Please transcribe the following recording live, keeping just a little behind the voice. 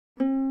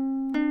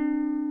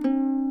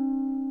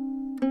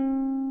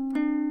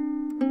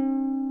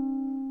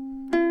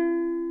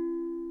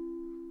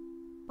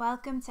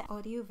Welcome to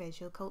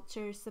Audiovisual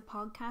Cultures, the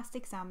podcast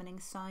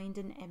examining sound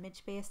and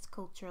image-based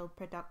cultural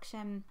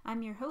production.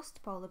 I'm your host,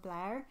 Paula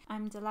Blair.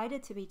 I'm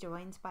delighted to be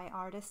joined by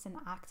artist and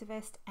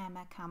activist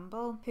Emma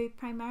Campbell, who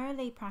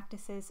primarily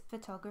practices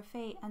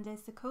photography and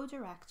is the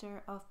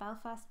co-director of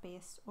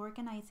Belfast-based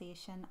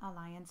organisation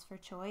Alliance for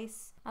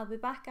Choice. I'll be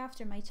back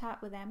after my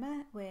chat with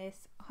Emma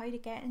with how to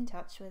get in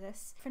touch with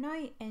us. For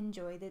now,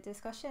 enjoy the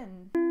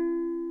discussion.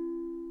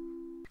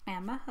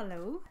 Emma,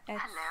 hello.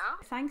 Hello.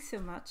 Thanks so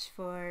much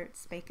for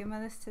speaking with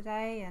us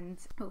today, and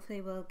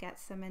hopefully we'll get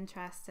some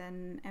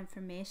interesting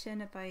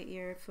information about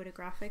your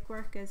photographic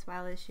work as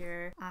well as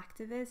your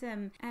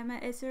activism. Emma,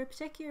 is there a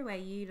particular way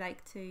you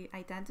like to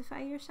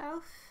identify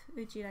yourself?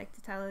 Would you like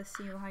to tell us,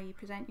 how you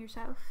present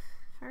yourself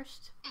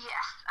first?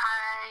 Yes,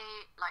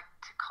 I like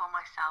to call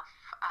myself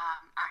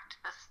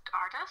activist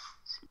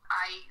artist.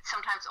 I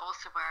sometimes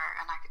also wear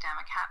an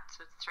academic hat,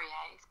 so it's 3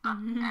 A's, but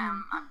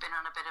I've been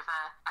on a bit of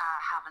a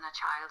having a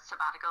child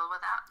sabbatical with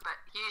that, but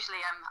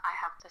usually I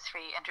have the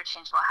 3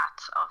 interchangeable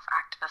hats of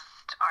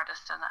activist,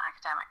 artist and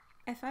academic.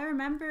 If I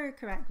remember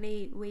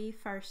correctly, we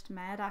first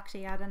met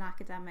actually at an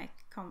academic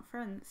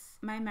conference.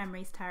 My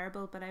memory's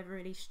terrible, but I have a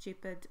really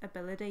stupid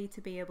ability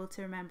to be able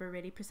to remember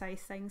really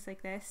precise things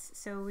like this.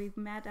 So we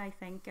met, I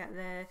think, at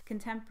the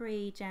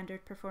Contemporary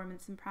Gendered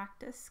Performance and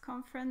Practice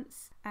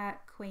Conference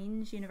at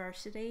Queen's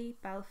University,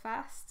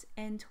 Belfast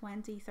in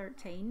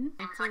 2013.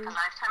 Seems like a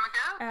lifetime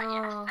ago,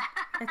 oh, but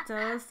yes. It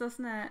does,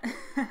 doesn't it?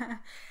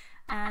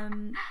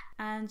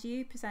 And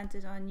you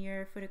presented on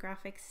your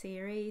photographic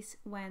series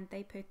When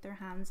They Put Their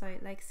Hands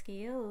Out Like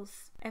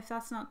Scales. If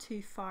that's not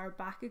too far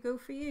back ago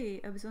for you,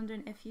 I was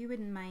wondering if you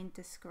wouldn't mind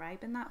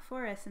describing that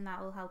for us, and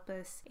that will help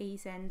us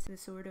ease into the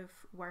sort of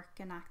work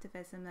and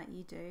activism that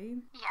you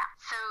do. Yeah,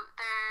 so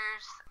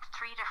there's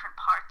 3 different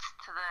parts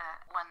to the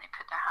When They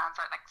Put Their Hands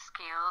Out Like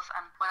Scales,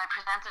 and when I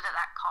presented at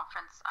that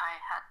conference I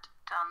had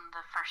done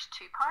the first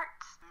 2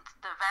 parts.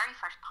 The very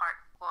first part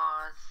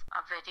was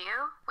a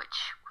video,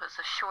 which was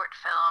a short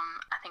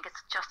film. I think it's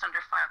just under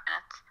 5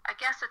 minutes. I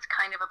guess it's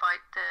kind of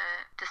about the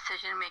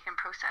decision-making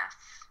process,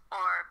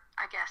 or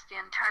I guess the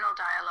internal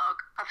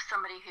dialogue of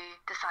somebody who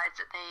decides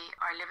that they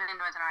are living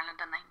in Northern Ireland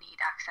and they need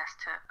access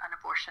to an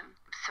abortion.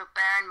 So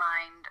bear in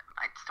mind,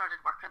 I'd started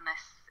work on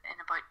this in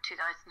about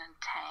 2010,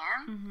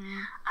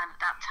 and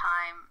at that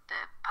time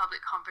the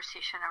public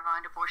conversation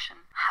around abortion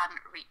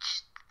hadn't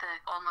reached the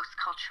almost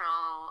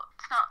cultural,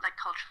 it's not like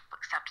cultural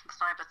acceptance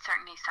now, but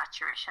certainly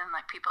saturation.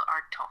 Like, people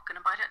are talking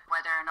about it,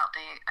 whether or not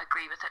they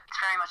agree with it. It's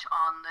very much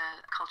on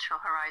the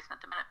cultural horizon at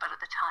the minute, but at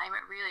the time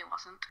it really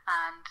wasn't.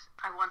 And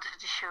I wanted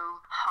to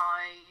show how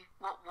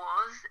what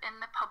was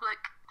in the public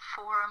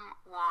forum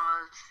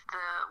was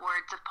the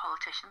words of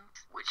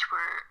politicians, which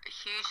were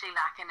hugely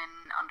lacking in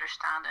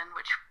understanding,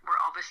 which were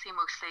obviously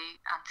mostly,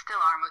 and still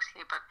are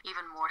mostly, but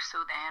even more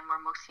so then, were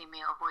mostly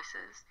male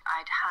voices.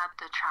 I'd had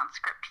the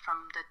transcript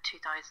from the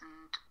 2000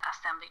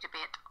 Assembly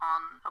debate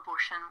on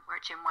abortion,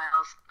 where Jim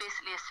Wells,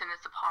 basically as soon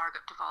as the power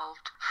got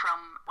devolved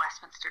from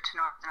Westminster to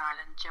Northern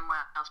Ireland, Jim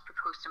Wells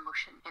proposed a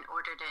motion in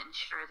order to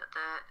ensure that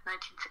the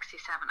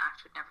 1967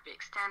 Act would never be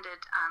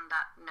extended and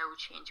that no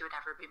change would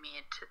ever be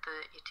made to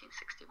the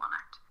 1861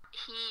 Act.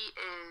 He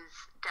is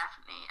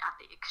definitely at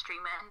the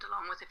extreme end,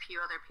 along with a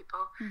few other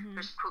people.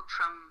 There's a quote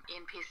from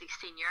Ian Paisley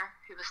Sr.,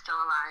 who was still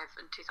alive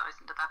in 2000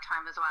 at that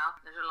time as well.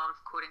 There's a lot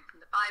of quoting from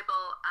the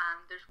Bible,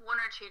 and there's 1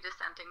 or 2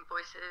 dissenting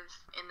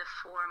voices in the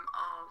form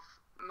of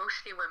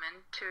mostly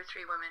women, 2 or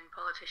 3 women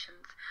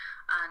politicians,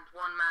 and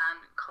 1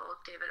 man called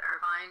David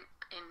Irvine.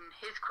 In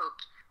his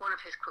quote, one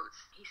of his quotes,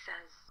 he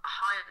says,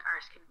 "How on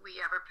earth can we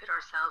ever put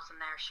ourselves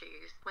in their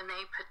shoes when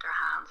they put their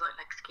hands out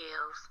like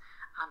scales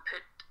and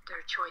put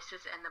their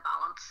choices in the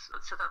balance?"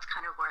 So that's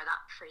kind of where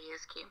that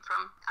phrase came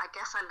from. I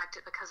guess I liked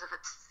it because of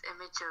its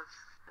image of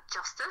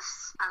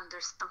justice, and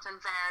there's something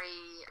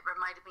very, it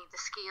reminded me,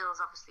 the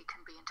scales obviously can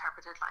be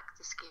interpreted like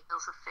the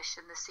scales of fish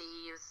in the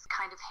sea. It was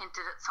kind of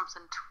hinted at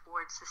something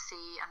towards the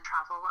sea and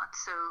travel, and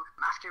so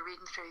after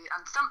reading through,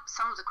 and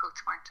some of the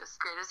quotes weren't as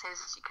great as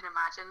his, as you can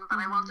imagine, but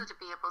I wanted to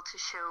be able to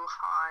show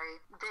how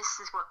this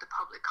is what the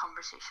public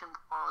conversation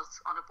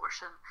was on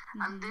abortion,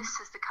 and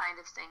this is the kind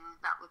of thing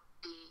that would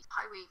be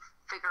how we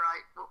figure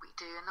out what we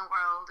do in the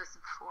world is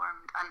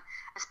informed, and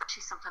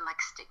especially something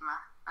like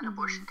stigma, and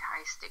abortion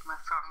carries stigma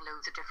from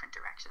loads of different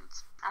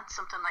directions, and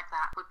something like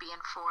that would be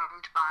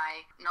informed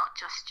by not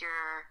just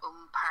your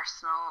own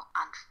personal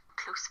and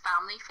close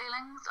family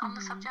feelings on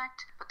the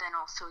subject, but then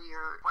also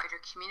your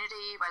wider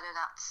community, whether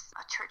that's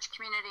a church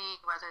community,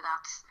 whether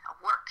that's a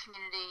work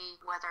community,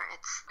 whether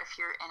it's if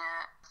you're in a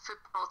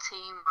football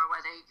team or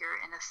whether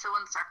you're in a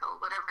sewing circle,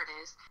 whatever it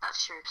is,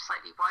 that's your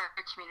slightly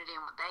wider community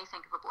and what they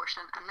think of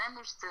abortion. And then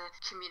there's the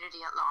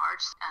community at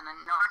large, and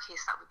in our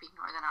case that would be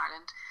Northern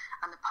Ireland,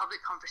 and the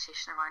public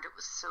conversation around it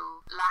was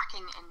so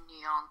lacking in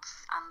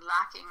nuance and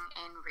lacking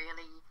in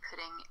really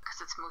putting, because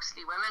it's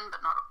mostly women,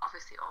 but not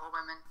obviously all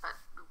women, but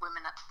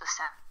women at the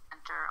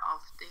center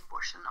of the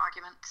abortion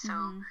argument. So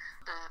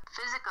the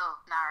physical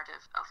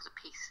narrative of the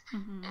piece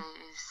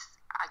is,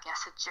 I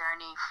guess, a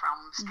journey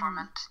from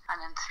Stormont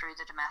and then through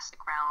the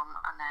domestic realm,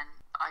 and then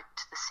out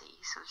to the sea.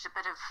 So there's a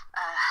bit of,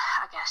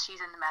 I guess,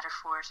 using the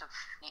metaphors of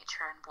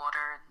nature and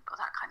water and all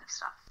that kind of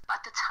stuff.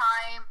 At the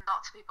time,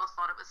 lots of people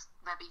thought it was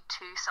maybe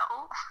too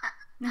subtle.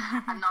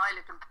 And now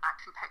looking back,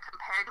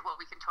 compared to what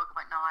we can talk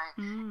about now,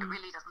 it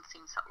really doesn't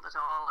seem subtle at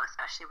all,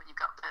 especially when you've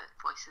got the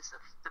voices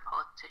of the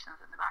politicians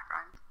in the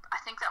background.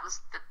 I think that was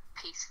the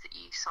piece that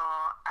you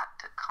saw at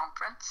the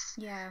conference.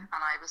 Yeah.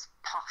 And I was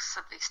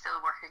possibly still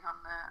working on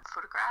the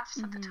photographs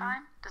at the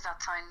time. Does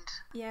that sound...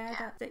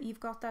 Yeah, that you've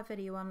got that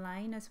video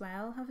online as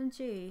well, haven't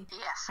you?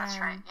 Yes, that's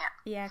right, yeah.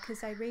 Yeah,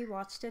 because I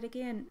rewatched it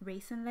again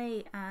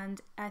recently,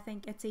 and I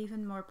think it's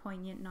even more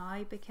poignant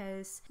now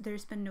because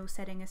there's been no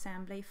sitting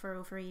assembly for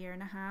over a year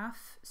and a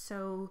half.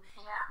 So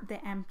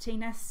the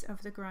emptiness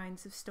of the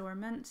grounds of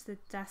Stormont, the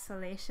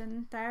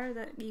desolation there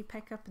that you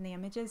pick up in the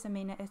images, I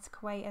mean, it's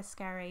quite a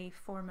scary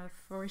form of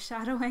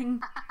foreshadowing.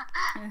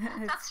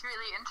 That's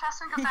really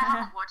interesting because I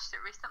haven't watched it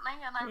recently,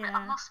 and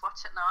I must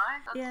watch it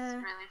now. That's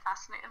really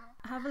fascinating.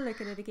 Have a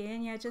look at it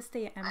again. Yeah, just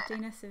the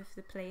emptiness of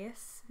the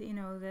place, you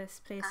know,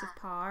 this place of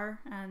power,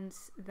 and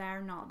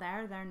they're not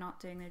there, they're not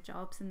doing their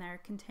jobs, and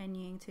they're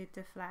continuing to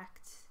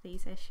deflect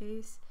these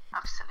issues.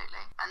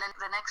 Absolutely. And then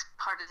the next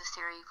part of the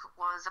series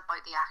was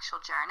about the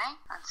actual journey.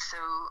 And so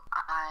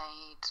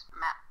I'd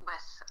met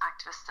with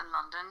activists in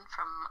London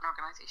from an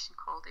organisation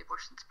called the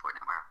Abortion Support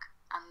Network.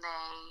 And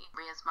they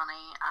raise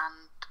money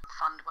and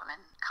fund women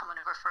coming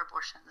over for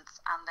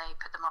abortions, and they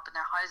put them up in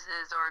their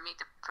houses or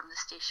meet them from the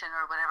station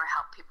or whatever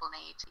help people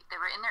need. They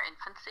were in their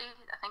infancy.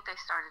 I think they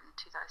started in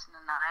 2009,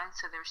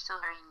 so they were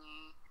still very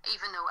new,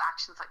 even though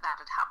actions like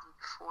that had happened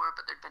before,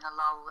 but there'd been a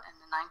lull in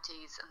the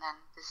 90s, and then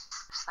this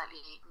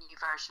slightly new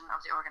version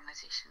of the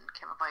organisation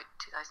came about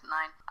in 2009.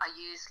 I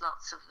used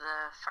lots of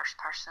the first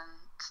person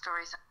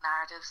stories and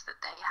narratives that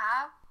they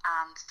have,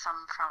 and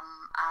some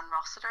from Anne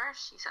Rossiter.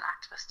 She's an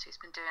activist who's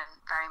been doing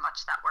very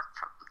much that work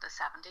from the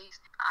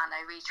 70s, and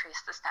I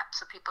retraced the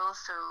steps of people.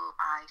 So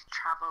I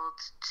travelled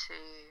to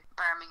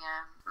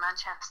Birmingham,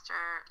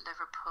 Manchester,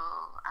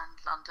 Liverpool and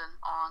London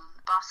on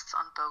bus,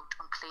 on boat,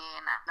 on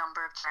plane, a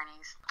number of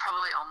journeys,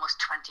 probably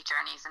almost 20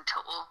 journeys in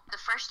total.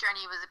 The first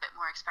journey was a bit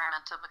more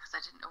experimental because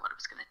I didn't know what I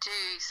was going to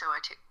do, so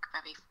I took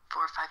maybe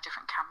 4 or 5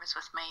 different cameras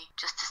with me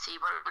just to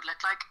see what it would look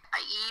like.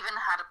 I even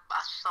had a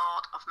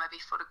thought of maybe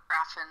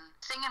photographing.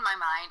 The thing in my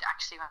mind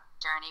actually on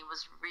the journey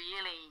was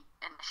really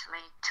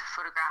initially to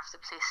photograph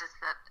the places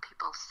that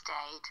people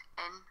stayed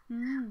in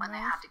when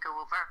they had to go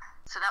over.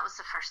 So that was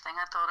the first thing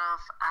I thought of,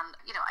 and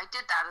you know, I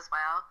did that as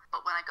well.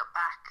 But when I got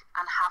back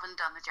and having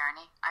done the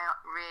journey, I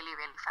really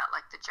felt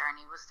like the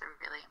journey was the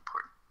really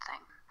important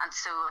thing. And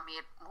so I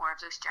made more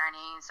of those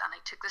journeys, and I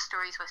took the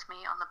stories with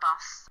me on the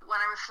bus. When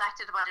I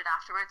reflected about it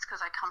afterwards, because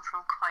I come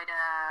from quite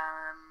a,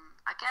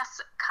 I guess,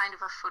 kind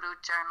of a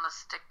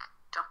photojournalistic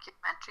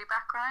documentary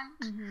background,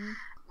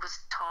 was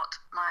taught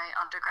my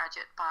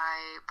undergraduate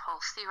by Paul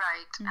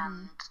Seawright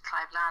and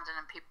Clive Landon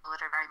and people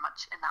that are very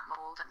much in that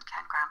mould, and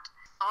Ken Grant.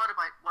 Thought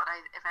about what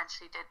I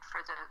eventually did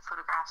for the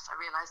photographs. I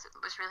realised it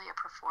was really a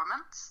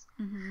performance.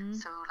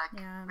 So like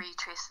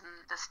retracing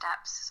the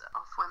steps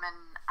of women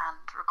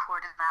and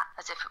recording that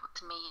as if it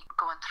was me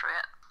going through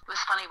it. It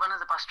was funny, one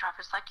of the bus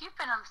drivers was like, "You've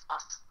been on this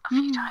bus a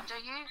few times,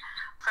 are you?"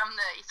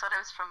 He thought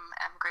I was from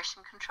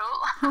immigration control.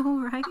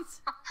 Oh, right.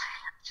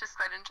 Which is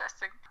quite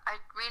interesting.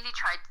 I really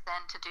tried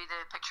then to do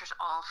the pictures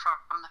all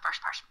from the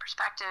first person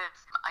perspective.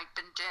 I'd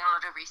been doing a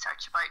lot of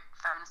research about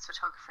feminist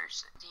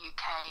photographers in the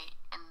UK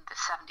in the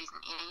 70s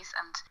and 80s,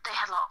 and they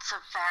had lots of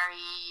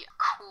very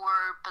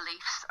core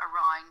beliefs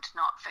around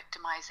not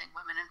victimising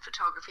women in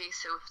photography.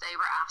 So if they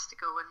were asked to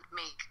go and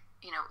make,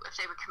 you know, if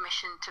they were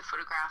commissioned to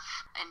photograph,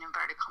 in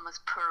inverted commas,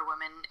 poor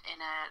women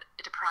in a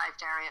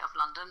deprived area of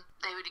London,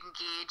 they would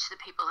engage the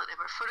people that they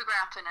were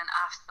photographing and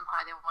ask them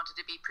how they wanted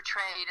to be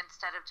portrayed,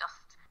 instead of just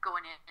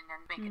going in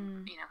and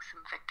making, you know, some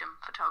victim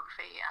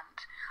photography and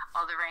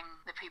othering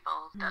the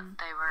people that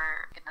they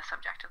were in the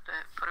subject of the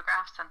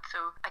photographs. And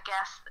so I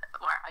guess,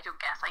 or I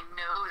don't guess, I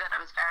know that that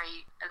was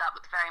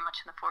very much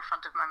in the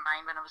forefront of my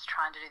mind when I was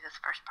trying to do this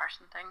first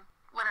person thing.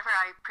 Whenever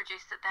I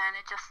produced it then,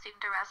 it just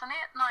seemed to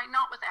resonate. Now,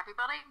 not with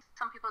everybody.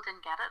 Some people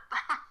didn't get it.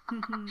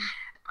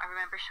 I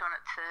remember showing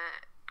it to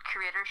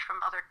curators from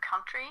other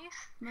countries,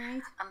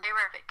 and they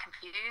were a bit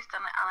confused,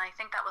 and I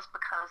think that was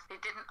because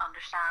they didn't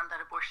understand that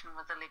abortion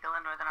was illegal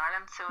in Northern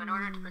Ireland. So in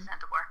order to present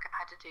the work, I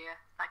had to do a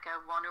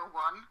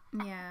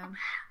 101. Yeah.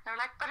 They were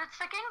like, "But it's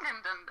like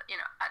England," and you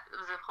know, it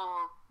was a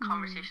whole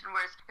conversation.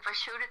 Whereas if I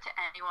showed it to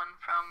anyone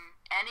from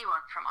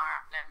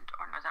Ireland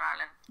or Northern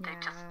Ireland, they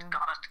just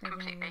got it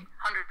completely,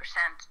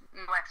 100%,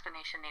 no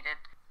explanation needed.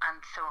 And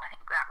so I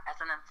think that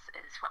resonance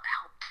is what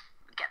helped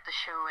get the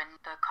show in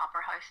the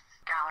Copper House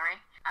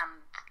Gallery. And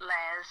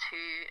Les,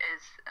 who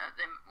is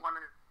one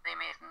of the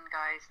amazing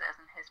guys, Les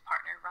and his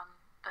partner run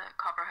the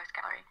Copper House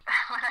Gallery.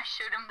 When I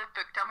showed him the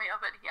book dummy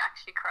of it, he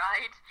actually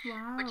cried,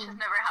 which has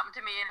never happened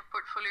to me in a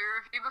portfolio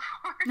review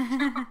before.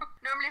 So,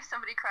 normally if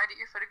somebody cried at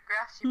your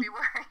photographs, you'd be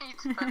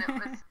worried, but it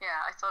was,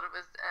 I thought it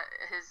was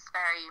his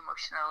very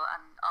emotional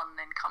and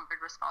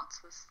unencumbered response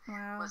was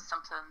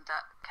something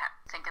that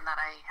kept thinking that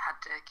I had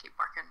to keep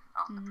working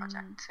on the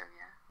project. So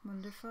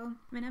Wonderful.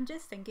 I mean, I'm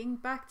just thinking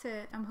back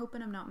to, I'm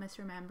hoping I'm not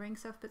misremembering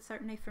stuff, but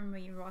certainly from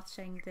me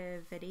watching the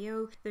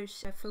video,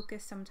 there's a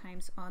focus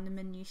sometimes on the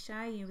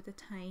minutiae, you know, the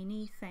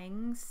tiny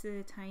things,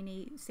 the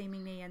tiny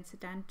seemingly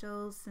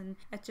incidentals, and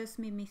it just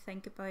made me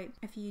think about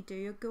if you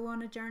do go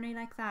on a journey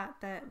like that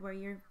where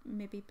you're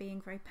maybe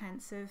being very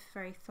pensive,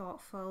 very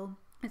thoughtful.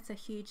 It's a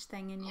huge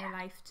thing in your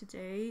life to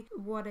do.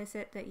 What is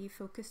it that you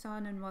focus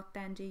on, and what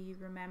then do you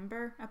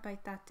remember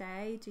about that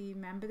day? Do you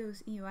remember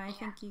those, you know, I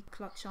think you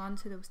clutch on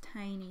to those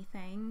tiny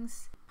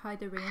things, how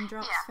the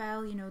raindrops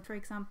fell, you know, for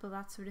example,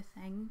 that sort of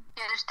thing.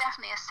 Yeah, there's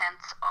definitely a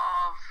sense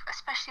of,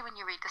 especially when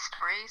you read the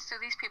stories, so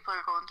these people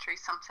are going through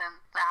something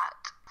that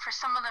for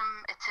some of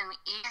them it's an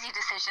easy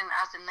decision,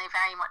 as in they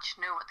very much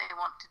know what they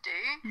want to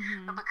do,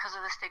 but because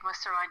of the stigma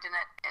surrounding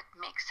it, it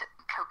makes it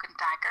cloak and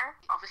dagger.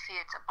 Obviously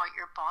it's about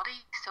your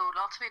body, so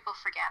lots of people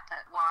forget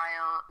that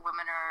while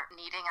women are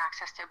needing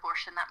access to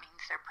abortion, that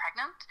means they're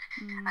pregnant,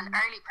 and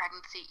early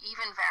pregnancy,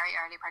 even very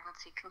early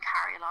pregnancy, can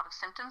carry a lot of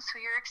symptoms,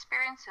 so you're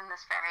experiencing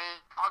this very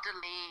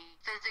bodily,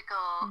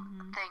 physical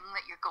thing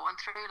that you're going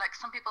through. Like,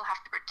 some people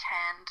have to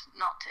pretend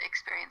not to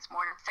experience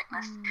morning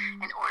sickness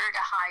in order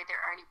to hide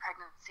their early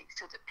pregnancy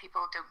so that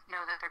people don't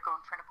know that they're going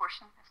for an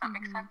abortion, if that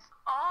makes sense.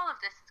 All of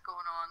this is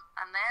going on,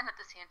 and then at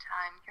the same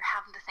time you're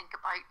having to think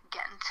about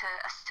getting to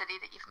a city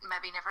that you've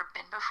maybe never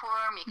been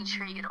before, making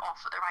sure you get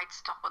off at the right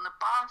stop on the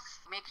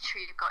bus, making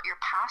sure you've got your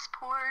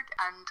passport,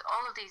 and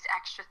all of these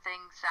extra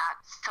things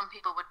that some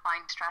people would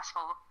find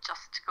stressful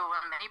just to go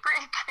on a mini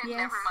break,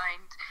 never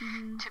mind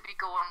to be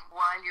going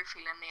while you're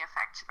feeling the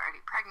effects of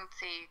early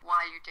pregnancy,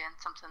 while you're doing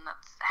something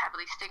that's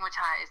heavily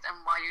stigmatized,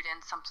 and while you're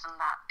doing something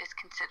that is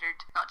considered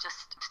not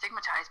just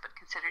stigmatized but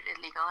considered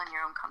illegal in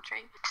your own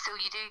country. So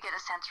you do get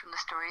a sense from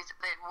the stories,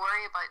 they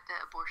worry about the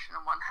abortion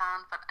on one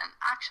hand, but in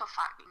actual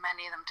fact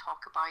many of them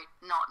talk about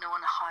not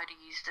knowing how to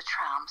use the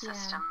tram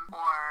system,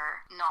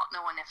 or not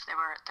knowing if they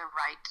were at the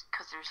right,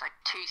 because there's like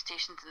 2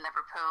 stations in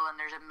Liverpool and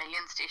there's 1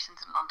 million stations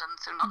in London,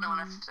 so not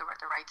knowing if they were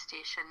at the right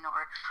station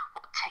or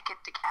what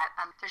ticket to get.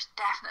 And there's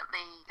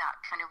definitely that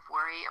kind of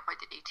worry about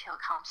the detail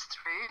comes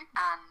through.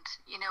 And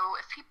you know,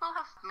 if people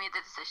have made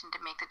the decision to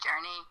make the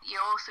journey, you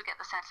also get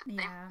the sense that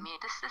they've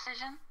made this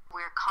decision.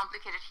 We're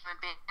complicated human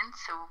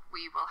beings, so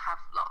we will have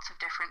lots of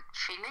different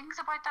feelings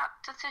about that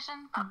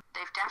decision, but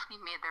they've definitely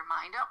made their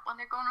mind up when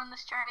they're going on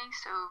this journey.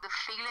 So the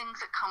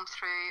feelings that come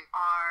through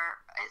are,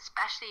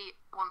 especially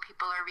when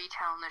people are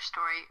retelling their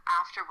story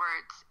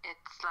afterwards,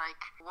 it's like,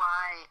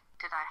 why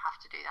did I have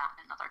to do that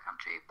in another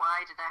country?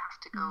 Why did I have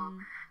to go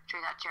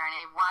through that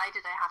journey? Why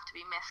did I have to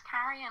be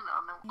miscarrying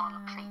on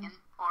a plane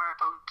or a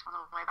boat on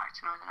the way back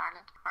to Northern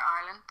Ireland or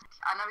Ireland?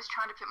 And I was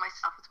trying to put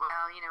myself as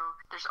well, you know,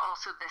 there's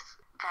also this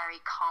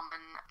very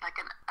common, like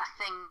a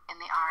thing in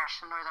the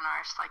Irish and Northern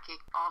Irish psyche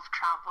of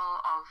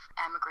travel, of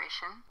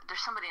emigration.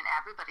 There's somebody in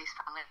everybody's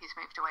family who's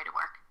moved away to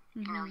work.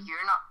 You know,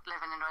 you're not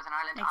living in Northern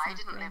Ireland. Exactly. I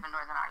didn't live in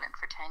Northern Ireland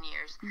for 10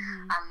 years.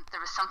 And there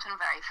was something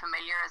very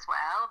familiar as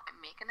well in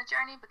making the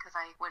journey, because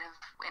I would have,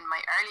 in my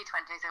early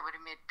 20s, I would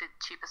have made the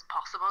cheapest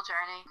possible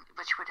journey,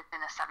 which would have been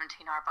a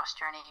 17-hour bus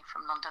journey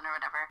from London or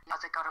whatever.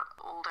 As I got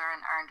older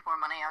and earned more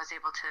money, I was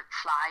able to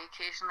fly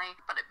occasionally,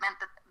 but it meant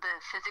that the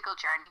physical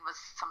journey was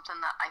something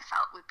that I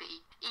felt would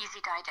be easy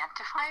to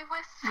identify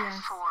with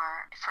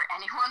for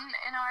anyone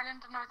in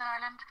Ireland and Northern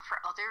Ireland. For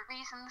other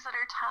reasons that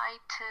are tied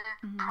to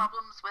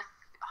problems with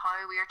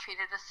how we are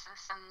treated as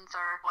citizens,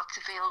 or what's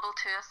available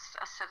to us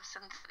as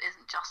citizens,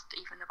 isn't just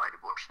even about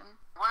abortion.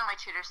 One of my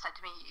tutors said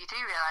to me, you do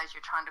realise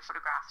you're trying to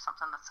photograph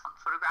something that's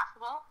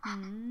unphotographable,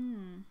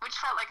 which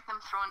felt like them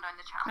throwing down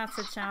the challenge.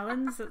 That's a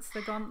challenge. It's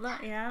the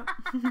gauntlet.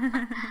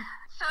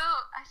 So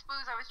I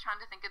suppose I was trying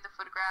to think of the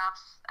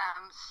photographs.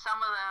 Some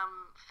of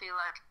them feel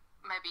like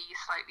maybe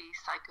slightly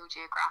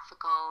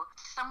psychogeographical.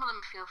 Some of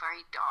them feel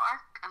very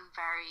dark and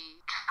very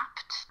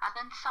trapped, and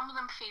then some of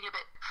them feel a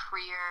bit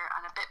freer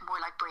and a bit more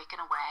like breaking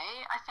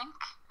away, I think.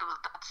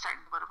 That's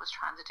certainly what I was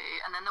trying to do.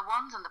 And then the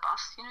ones on the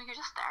bus, you know, you're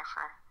just there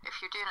for, if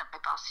you're doing it by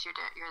bus, you're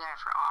there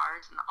for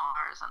hours and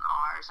hours and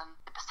hours, and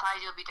beside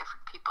you'll be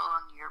different people,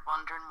 and you're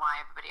wondering why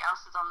everybody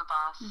else is on the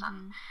bus.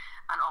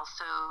 And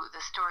also the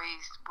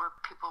stories where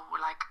people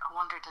were like, I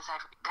wonder, they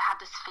had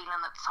this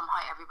feeling that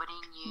somehow everybody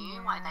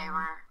knew why they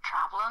were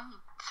travelling.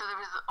 So there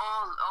was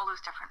all those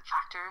different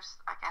factors,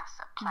 I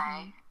guess, at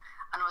play.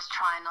 And I was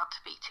trying not to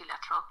be too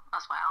literal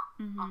as well,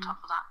 on top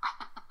of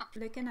that.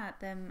 Looking at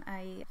them,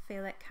 I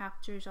feel it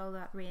captures all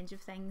that range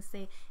of things.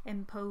 The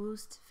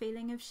imposed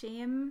feeling of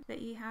shame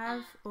that you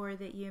have, or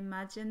that you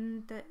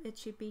imagine that it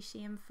should be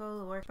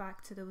shameful, or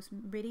back to those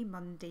really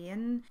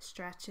mundane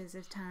stretches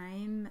of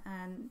time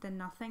and the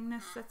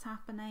nothingness that's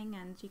happening,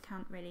 and you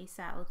can't really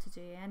settle to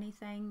do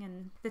anything,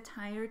 and the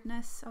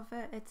tiredness of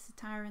it. It's a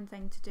tiring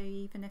thing to do,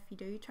 even if you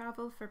do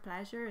travel for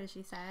pleasure, as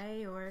you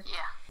say. Or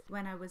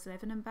when I was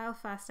living in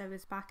Belfast, I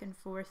was back and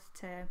forth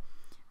to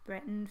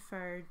Britain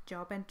for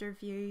job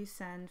interviews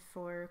and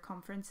for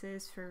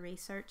conferences, for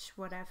research,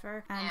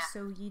 whatever. And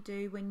so you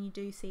do, when you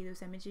do see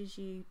those images,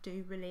 you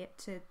do relate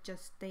to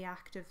just the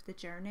act of the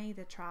journey,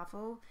 the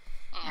travel.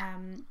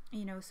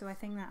 You know, so I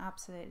think that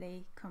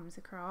absolutely comes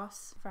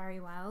across very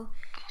well.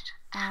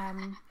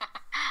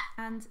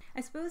 And I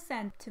suppose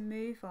then to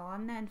move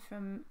on then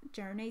from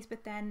journeys,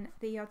 but then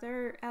the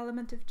other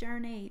element of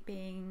journey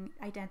being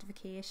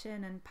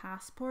identification and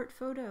passport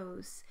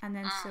photos. And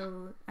then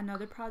so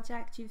another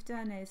project you've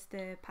done is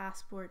the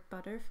passport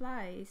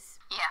butterflies.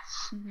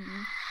 Yes.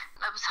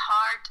 It was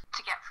hard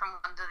to get from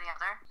one to the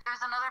other. There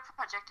was another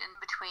project in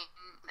between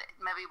that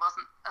maybe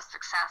wasn't as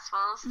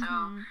successful, so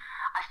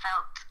I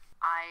felt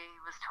I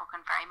was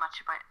talking very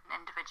much about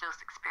an individual's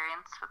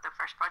experience with the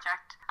first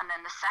project. And then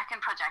the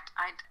second project,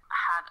 I'd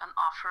had an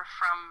offer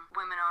from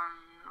Women on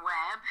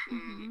Web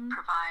who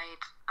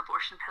provide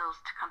abortion pills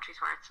to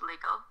countries where it's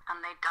legal. And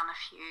they'd done a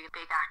few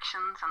big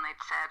actions and they'd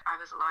said I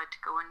was allowed to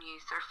go and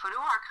use their photo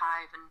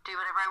archive and do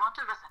whatever I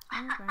wanted with it.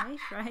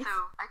 Right. So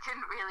I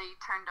couldn't really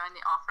turn down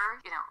the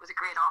offer. You know, it was a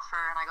great offer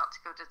and I got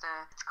to go to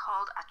it's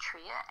called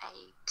Atria,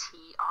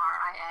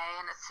 A-T-R-I-A,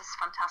 and it's this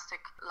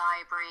fantastic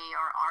library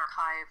or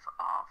archive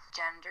of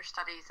gender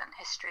studies and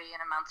history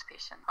and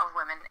emancipation of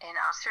women in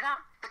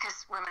Amsterdam,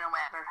 because Women on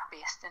Web are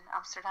based in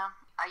Amsterdam.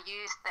 I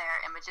used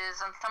their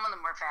images and some of them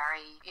were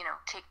very, you know,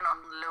 taken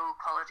on low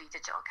quality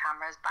digital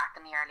cameras back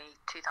in the early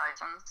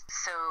 2000s.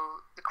 So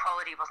the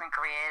quality wasn't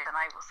great and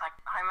I was like,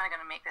 how am I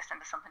going to make this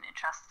into something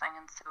interesting?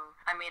 And so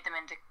I made them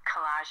into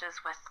collages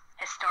with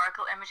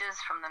historical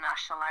images from the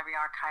National Library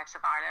Archives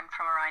of Ireland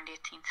from around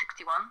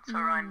 1861, so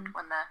around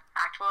when the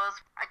Act was.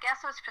 I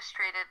guess I was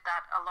frustrated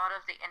that a lot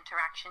of the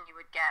interaction you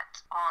would get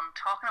on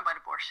talking about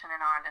abortion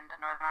in Ireland and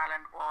Northern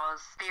Ireland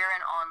was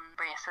veering on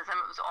racism.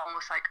 It was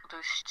almost like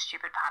those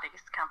stupid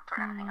paddies can't put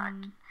anything out.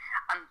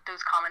 And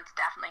those comments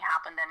definitely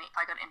happened. And if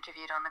I got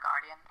interviewed on The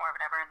Guardian or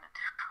whatever,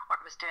 or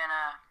was doing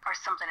or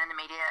something in the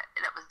media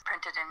that was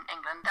printed in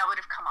England, that would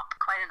have come up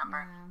quite a number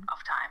of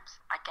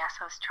times. I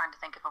guess I was trying to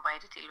think of a way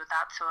to deal with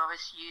that. So I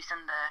was using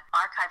the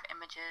archive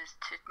images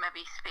to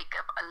maybe speak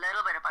up a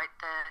little bit about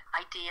the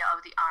idea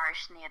of the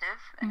Irish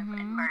native in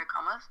inverted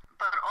commas,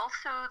 but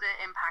also the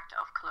impact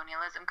of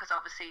colonialism, because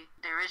obviously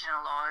the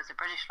original law is a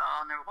British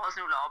law and there was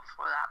no law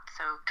before that.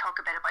 So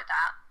talk a bit about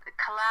that. The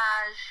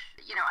collage,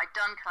 you know, I'd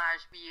done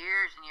collage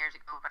years and years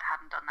ago, but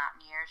hadn't done that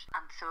in years.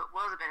 And so it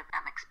was a bit of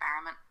an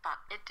experiment, but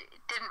it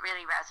didn't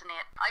really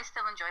resonate. I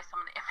still enjoy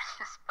some of the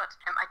images, but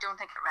I don't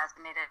think it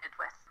resonated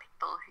with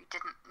people who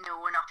didn't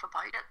know enough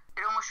about it.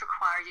 It almost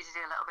required you to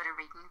do a little bit of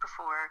reading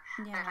before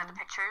looking at the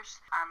pictures.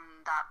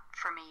 And that,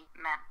 for me,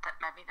 meant that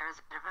maybe there was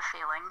a bit of a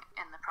failing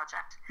in the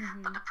project.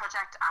 But the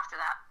project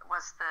after that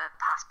was the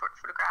passport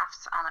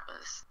photographs, and it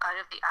was out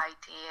of the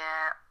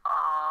idea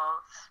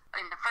of,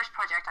 in the first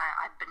project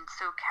I'd been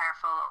so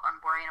careful on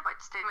worrying about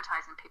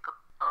stigmatizing people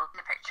in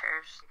the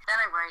pictures. Then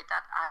I worried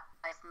that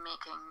I was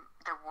making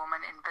the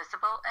woman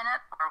invisible in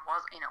it, or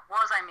was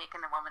I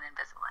making the woman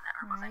invisible in it,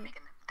 or was I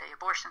making the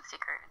abortion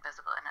seeker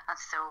invisible in it? And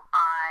so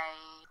I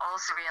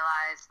also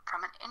realized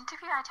from an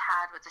interview I'd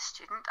had with a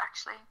student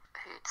actually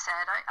who'd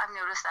said, I've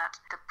noticed that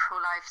the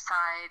pro-life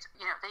side,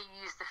 you know, they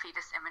use the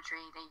fetus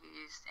imagery, they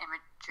use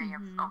imagery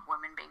of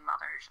women being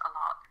mothers a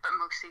lot, but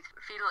mostly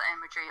fetal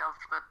imagery of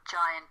a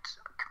giant,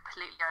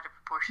 completely out of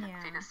proportion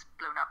fetus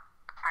blown up,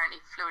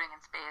 apparently floating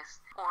in space,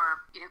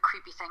 or, you know,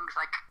 creepy things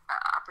like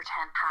a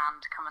pretend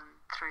hand coming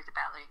through the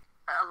belly.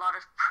 A lot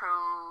of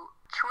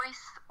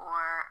pro-choice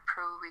or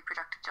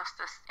pro-reproductive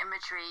justice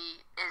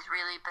imagery is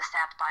really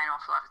beset by an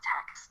awful lot of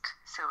text.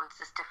 So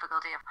it's this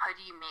difficulty of how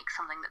do you make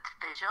something that's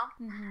visual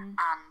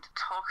and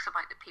talks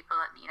about the people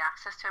that need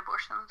access to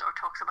abortions, or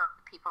talks about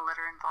the people that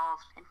are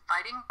involved in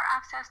fighting for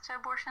access to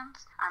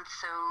abortions. And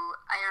so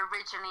I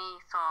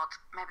originally thought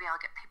maybe I'll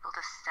get people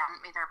to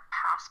send me their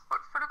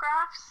passport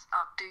photographs.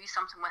 I'll do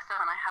something with it,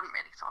 and I hadn't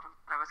really thought of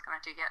what I was going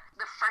to do yet.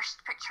 The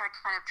first picture I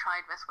kind of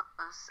tried with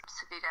was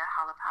Savita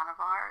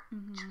Halappanavar,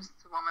 which was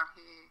the woman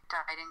who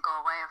died in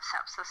Galway of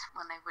sepsis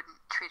when they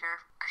wouldn't treat her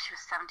because she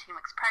was 17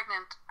 weeks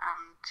pregnant,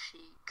 and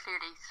she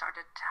clearly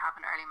started to have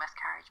an early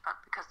miscarriage, but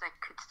because they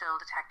could still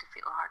detect a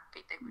fetal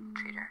heartbeat, they wouldn't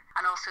treat her.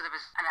 And also there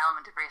was an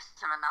element of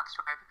racism in that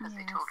story because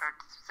they told her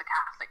this was a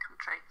Catholic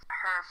country.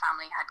 Her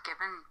family had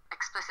given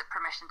explicit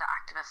permission to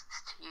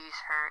activists to use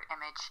her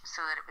image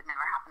so that it would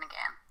never happen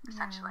again,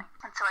 essentially.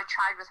 And so I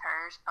tried with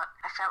hers, but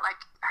I felt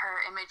like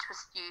her image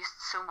was used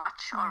so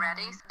much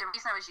already. The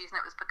reason I was using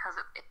it was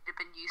because it had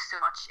been used so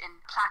much in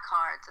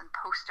placards and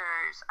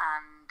posters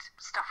and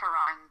stuff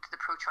around the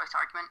pro-choice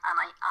argument, and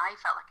I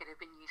felt like it had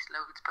been used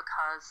loads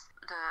because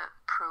the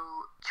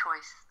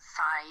pro-choice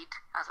side,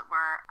 as it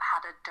were,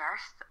 had a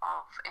dearth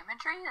of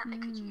imagery that they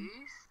could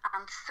use.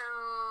 And so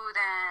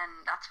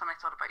then that's when I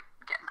thought about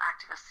getting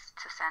activists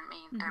to send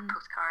me their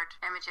postcard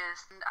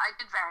images, and I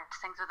did various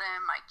things with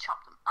them. I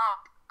chopped them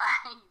up,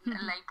 I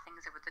laid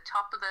things over the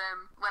top of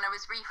them. When I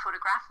was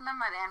re-photographing them,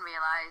 I then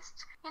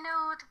realised, you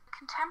know, the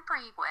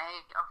contemporary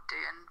way of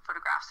doing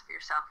photographs of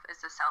yourself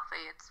is a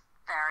selfie. It's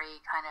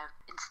very kind of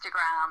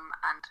Instagram,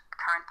 and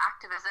current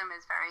activism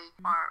is very,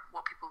 or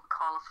what people would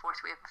call a fourth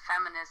wave of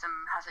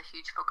feminism, has a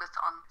huge focus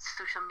on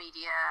social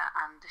media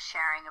and the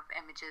sharing of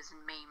images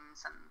and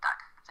memes and that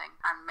kind of thing.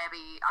 And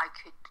maybe I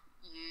could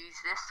use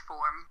this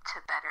form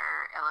to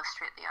better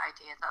illustrate the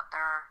idea that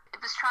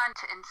it was trying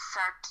to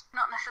insert,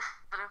 not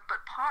necessarily, but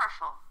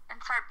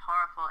insert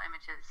powerful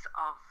images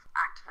of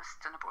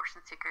activists and abortion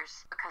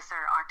seekers, because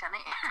there aren't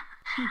any.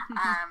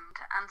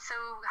 and so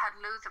had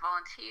loads of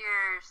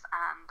volunteers,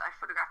 and I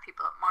photographed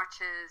people at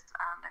marches,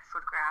 and I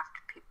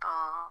photographed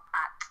people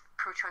at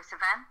pro-choice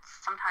events.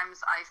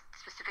 Sometimes I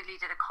specifically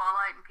did a call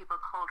out and people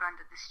called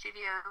around to the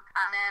studio,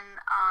 and then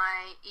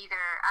I either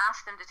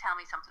asked them to tell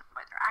me something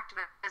about their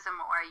activism,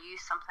 or I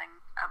used something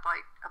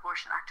about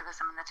abortion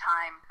activism in the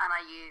time, and I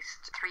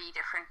used 3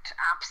 different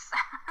apps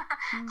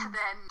to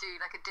then do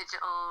like a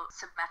digital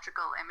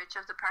symmetrical image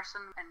of the person,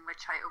 in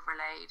which I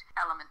overlaid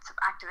elements of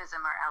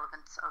activism or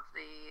elements of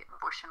the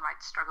abortion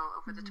rights struggle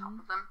over the top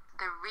of them.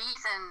 The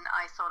reason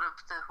I thought of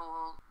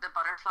the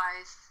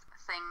butterflies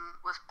thing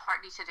was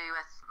partly to do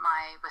with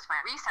my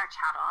research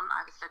hat on.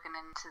 I was looking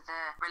into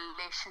the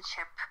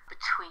relationship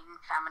between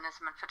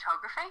feminism and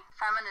photography.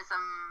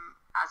 Feminism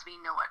as we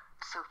know it.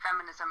 So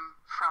feminism,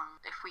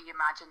 from, if we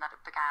imagine that it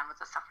began with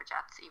the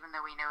suffragettes, even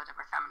though we know there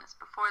were feminists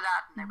before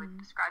that and they would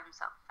describe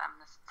themselves as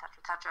feminists,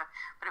 etc.,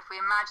 but if we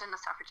imagine the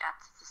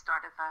suffragettes as the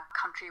start of a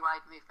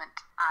countrywide movement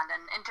and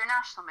an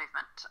international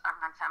movement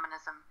around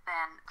feminism,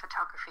 then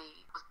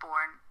photography was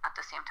born at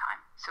the same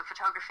time. So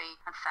photography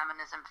and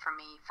feminism for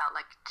me felt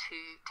like 2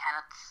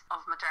 tenets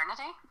of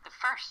modernity. The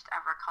first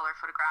ever colour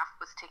photograph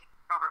was taken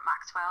by Robert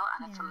Maxwell,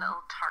 and it's a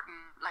little tartan,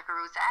 like a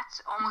rosette,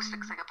 almost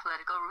looks like a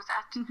political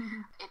rosette.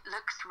 It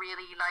looks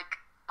really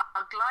like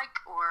bug-like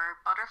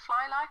or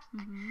butterfly-like.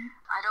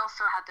 I'd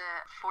also had the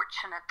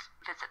fortunate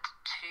visit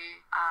to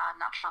a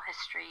natural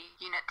history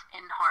unit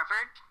in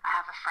Harvard. I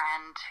have a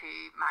friend who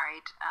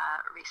married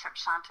a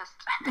research scientist.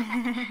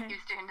 He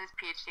was doing his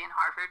PhD in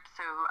Harvard,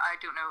 so I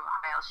don't know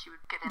how else she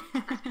would get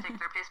into this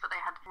particular place, but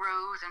they had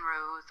rows and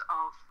rows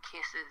of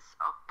cases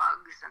of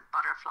bugs and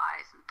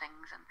butterflies and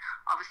things, and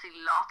obviously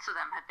lots of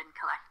them had been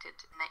collected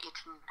in the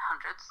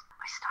 1800s.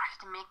 I started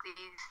to make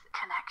these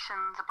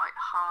connections about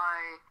how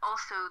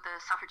also the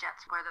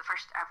suffragettes were the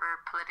first ever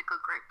political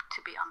group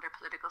to be under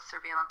political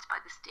surveillance by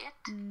the state.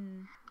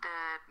 The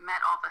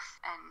Met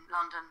Office in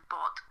London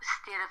bought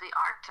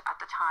state-of-the-art at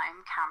the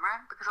time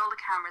camera, because all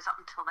the cameras up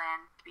until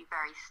then to be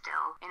very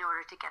still in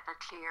order to get the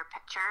clear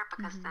picture,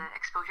 because the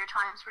exposure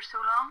times were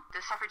so long.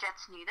 The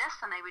suffragettes knew this,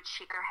 and they would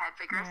shake their head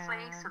vigorously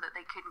so that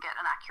they couldn't get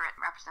an accurate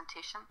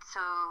representation. So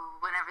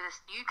whenever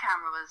this new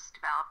camera was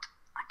developed,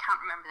 I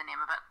can't remember the name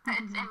of it.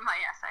 It's in my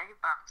essay,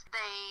 but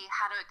they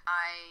had a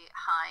guy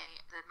hide,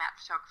 the Met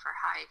photographer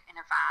hide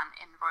in a van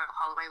in Royal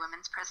Holloway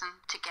Women's Prison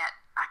to get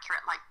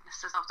accurate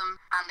likenesses of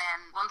them. And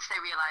then once they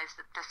realised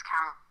that this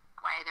camera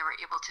way, they were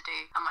able to do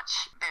a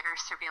much better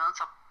surveillance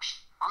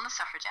operation on the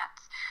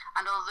suffragettes.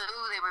 And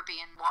although they were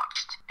being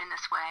watched in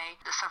this way,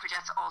 the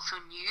suffragettes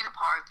also knew the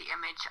power of the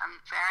image, and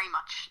very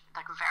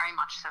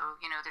much so,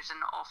 you know, there's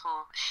an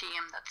awful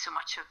shame that so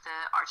much of the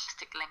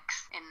artistic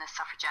links in the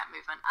suffragette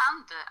movement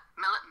and the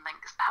militant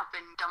links have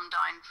been dumbed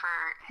down for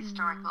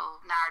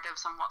historical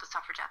narratives on what the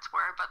suffragettes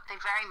were, but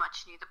they very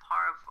much knew the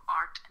power of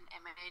art and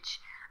image.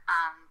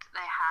 And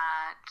they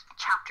had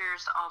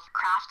chapters of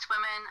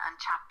craftswomen and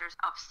chapters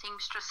of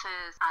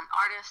seamstresses and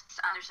artists.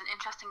 And there's an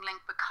interesting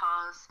link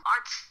because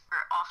arts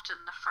were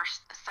often the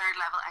first third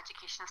level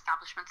education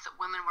establishments that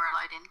women were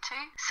allowed into.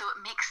 So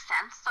it makes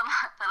sense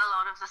that a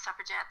lot of the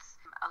suffragettes,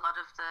 a lot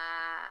of the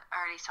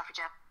early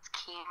suffragettes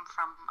came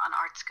from an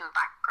art school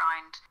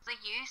background. They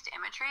used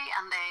imagery,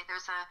 and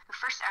the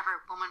first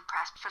ever woman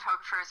press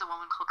photographer is a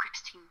woman called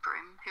Christine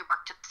Broom, who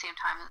worked at the same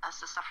time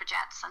as the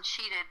suffragettes, and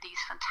she did these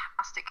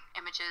fantastic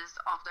images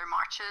of their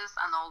marches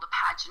and all the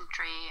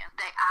pageantry.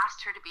 They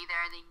asked her to be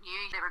there. They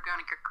knew they were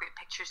going to get great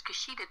pictures because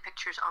she did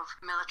pictures of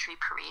military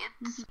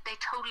parades. They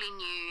totally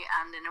knew,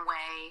 and in a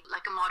way,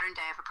 like a modern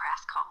day of a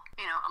press call,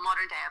 you know, a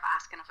modern day of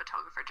asking a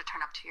photographer to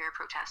turn up to your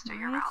protest or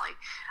your rally.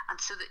 And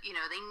so that, you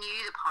know, they knew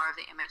the power of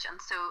the image, and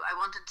so I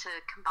wanted to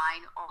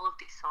combine all of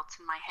these thoughts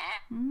in my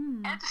head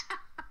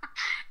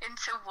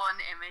into one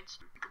image.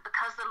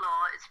 Because the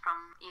law is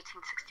from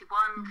 1861,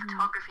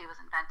 photography was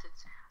invented,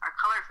 or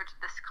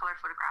this colour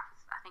photograph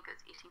is, I think it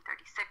was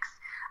 1836,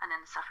 and then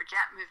the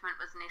suffragette movement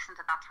was nascent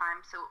at that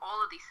time. So all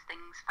of these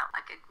things felt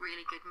like a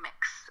really good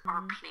mix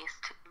or place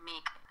to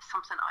make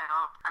something out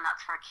of, and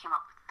that's where I came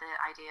up with the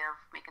idea of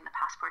making the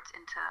passports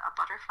into a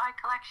butterfly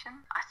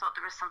collection. I thought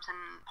there was something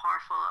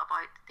powerful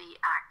about the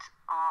act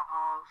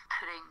of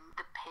putting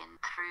the pin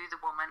through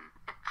the woman.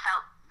 It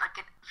felt like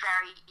it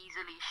very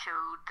easily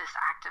showed this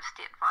act of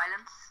state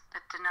violence,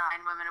 that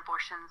denying women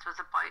abortions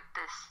was about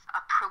this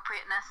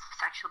appropriateness of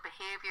sexual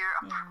behaviour,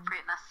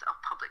 appropriateness of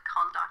public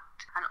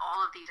conduct, and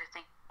all of these, I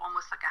think,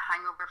 almost like a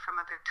hangover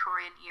from a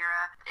Victorian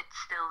era. It's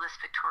still this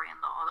Victorian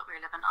law that we're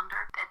living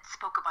under. It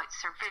spoke about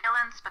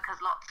surveillance, because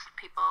lots of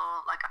people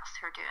like us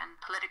who are doing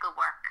political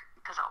work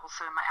because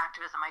also in my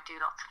activism I do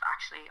lots of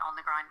actually on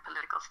the ground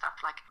political stuff,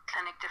 like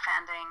clinic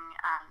defending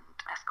and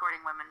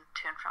escorting women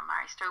to and from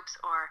Mary Stopes,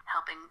 or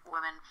helping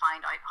women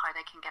find out how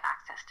they can get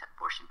access to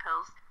abortion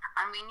pills.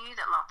 And we knew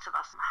that lots of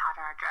us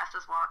had our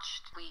dresses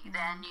watched. We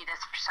then knew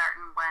this for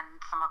certain when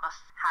some of us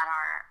had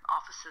our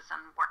offices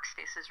and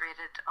workspaces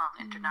raided on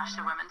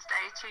International Women's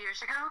Day 2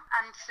 years ago.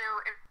 And so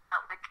it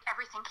felt like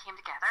everything came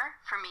together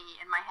for me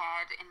in my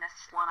head in this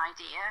one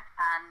idea,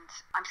 and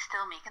I'm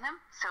still making them.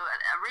 So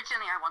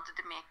originally I wanted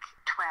to make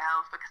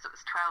 12 because it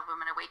was 12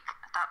 women a week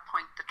at that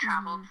point that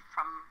travelled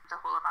from the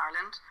whole of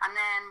Ireland. And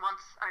then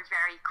once I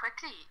very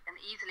quickly and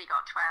easily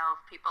got 12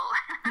 people,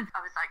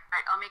 I was like,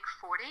 right, I'll make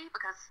 40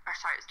 because, or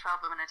sorry, it was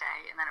 12 women a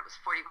day, and then it was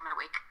 40 women a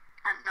week.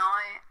 And now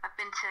I've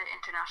been to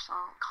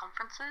international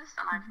conferences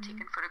and I've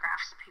taken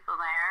photographs of people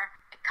there.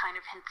 It kind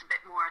of hints a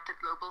bit more at the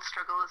global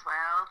struggle as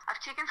well.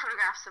 I've taken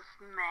photographs of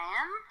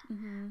men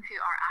who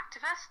are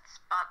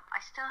activists, but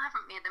I still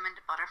haven't made them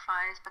into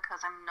butterflies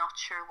because I'm not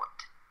sure what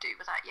to do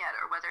with that yet,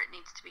 or whether it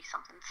needs to be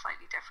something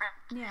slightly different.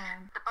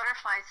 Yeah. The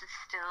butterflies is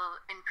still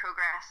in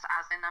progress,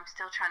 as in I'm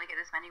still trying to get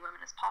as many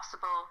women as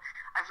possible.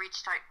 I've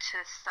reached out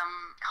to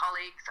some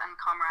colleagues and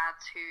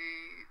comrades who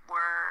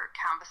were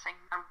canvassing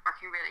and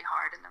working really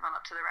hard in the run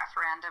up to the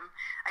referendum.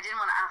 I didn't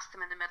want to ask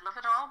them in the middle of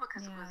it all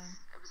because it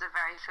was a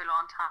very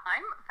full-on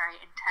time, very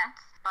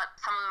intense. But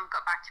some of them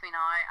got back to me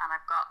now, and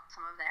I've got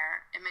some of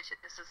their images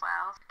as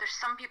well. There's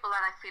some people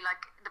that I feel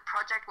like the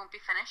project won't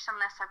be finished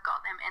unless I've got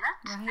them in it.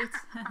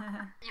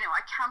 Right. You know,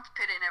 I can't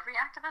put in every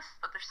activist,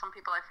 but there's some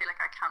people I feel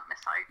like I can't miss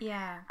out.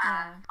 Yeah.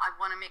 I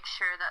want to make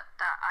sure that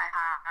I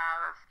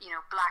have, you know,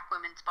 black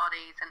women's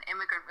bodies and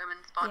immigrant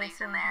women's bodies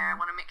in there. I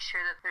want to make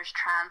sure that there's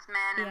trans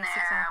men in there.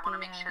 Exactly, I want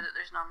to make sure that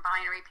there's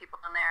non-binary people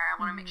in there. I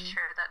want to make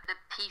sure that the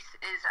piece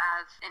is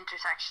as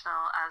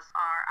intersectional as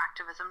our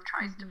activism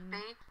tries to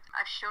be.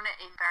 I've shown it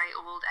in very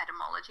old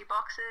etymology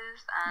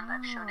boxes, and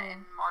I've shown it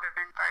in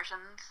modern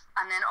versions.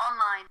 And then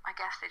online, I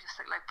guess they just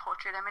look like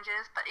portrait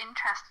images, but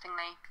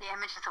interestingly, the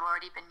images have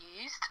already been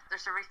used.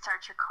 There's a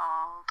researcher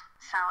called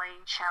Sally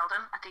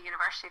Sheldon at the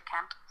University of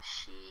Kent.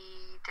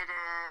 She did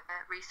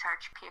a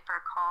research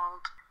paper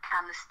called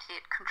Can the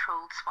State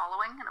Control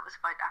Swallowing? And it was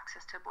about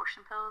access to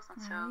abortion pills.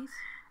 And so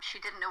she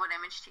didn't know what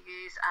image to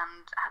use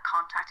and had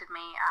contacted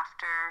me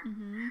after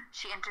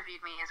she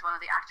interviewed me as one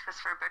of the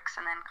activists for her books,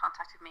 and then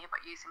contacted me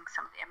about using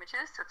some of the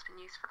images. So it's been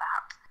used for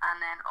that.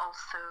 And then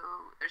also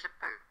there's a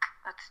book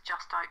that's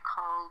just out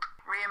called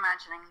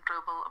Reimagining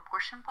Global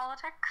Abortion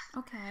Politics.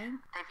 Okay.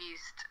 They've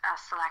used a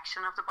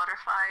selection of the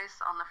butterflies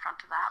on the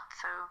front of that,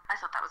 so I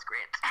thought that was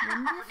great. I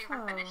haven't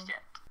even finished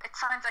it. It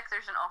sounds like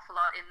there's an awful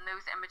lot in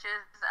those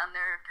images, and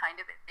there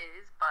kind of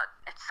is, but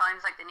it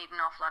sounds like they need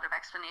an awful lot of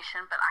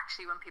explanation, but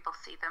actually when people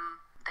see them,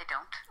 they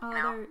don't.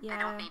 They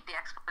don't need the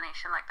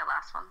explanation like the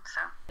last one.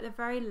 So they're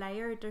very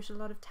layered. There's a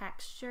lot of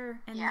texture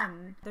in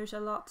them. There's a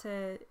lot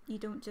to, you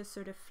don't just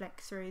sort of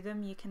flick through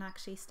them. You can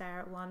actually stare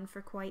at one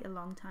for quite a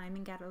long time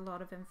and get a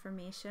lot of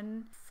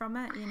information from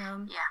it, you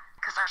know. Yeah,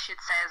 because I should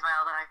say as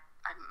well that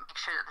I make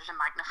sure that there's a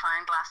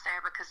magnifying glass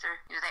there, because they're,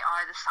 you know, they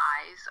are the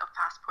size of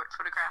passport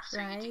photographs, so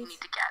you do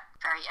need to get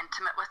very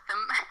intimate with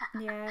them.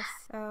 Yes.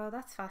 Oh,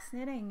 that's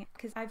fascinating,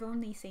 because I've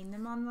only seen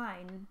them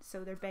online,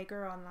 so they're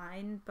bigger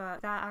online,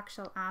 but that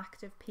actual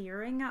act of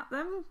peering at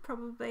them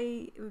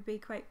probably would be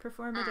quite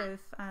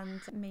performative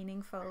and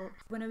meaningful.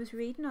 When I was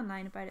reading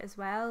online about it as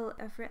well,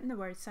 I've written the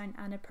words sound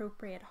an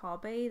appropriate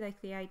hobby,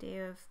 like the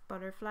idea of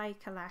butterfly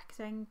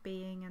collecting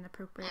being an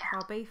appropriate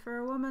hobby for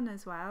a woman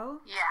as well.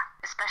 Yeah,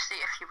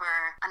 especially if you were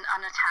an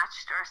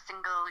unattached or a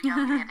single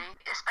young lady,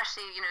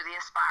 especially, you know, the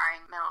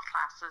aspiring middle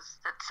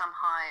classes, that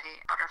somehow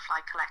butterfly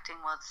collecting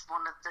was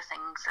one of the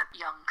things that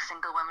young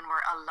single women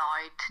were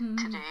allowed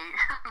to do.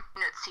 You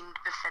know, it seemed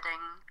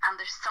befitting. And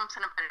there's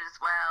something about it as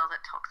well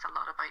that talks a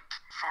lot about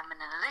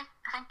femininity.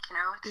 I think, you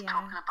know, it's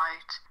talking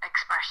about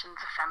expressions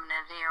of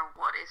femininity, or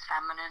what is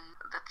feminine,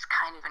 that's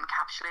kind of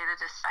encapsulated,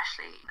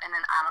 especially in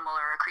an animal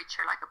or a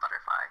creature like a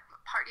butterfly.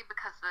 Partly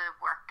because the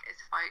work is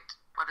about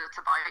what it's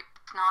about.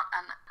 It's not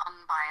an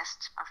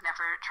unbiased, I've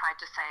never tried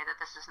to say that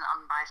this is an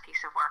unbiased piece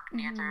of work,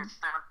 neither.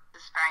 So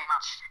this is very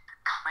much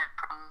coming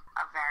from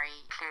a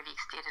very clearly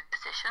stated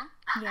position.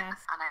 Yes.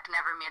 And I've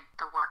never made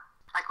the work,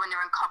 like when they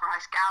were in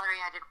Copperhouse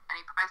Gallery, I didn't put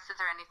any prices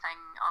or anything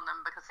on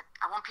them, because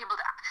I want people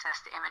to access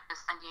the images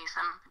and use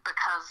them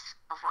because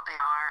of what they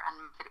are, and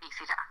make it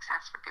easy to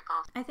access for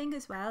people. I think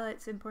as well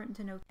it's important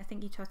to note, I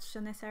think you touched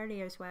on this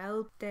earlier as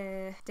well,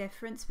 the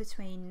difference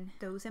between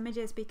those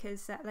images,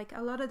 because like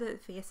a lot of the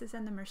faces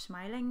in them are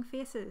smiling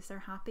faces,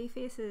 they're happy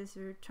faces,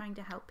 they're trying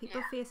to help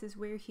people faces,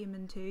 we're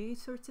human too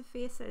sorts of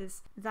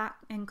faces. That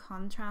in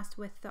contrast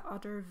with the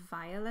utter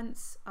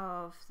violence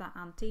of the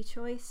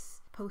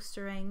anti-choice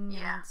postering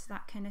and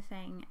that kind of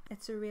thing,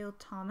 it's a real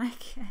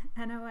tonic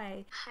in a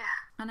way.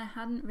 And I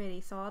hadn't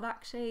really thought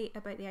actually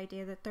about the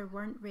idea that there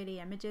weren't really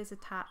images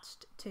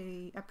attached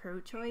to a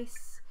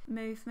pro-choice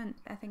movement.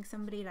 I think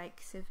somebody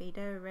like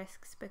Savita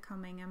risks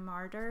becoming a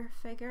martyr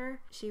figure.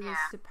 She was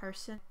the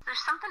person.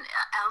 There's something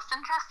else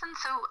interesting.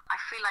 So I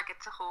feel like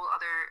it's a whole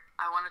other,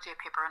 I want to do a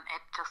paper on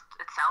it just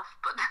itself,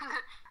 but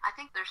I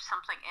think there's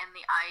something in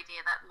the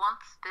idea that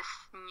once this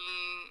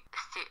new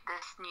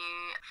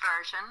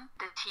version,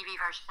 the TV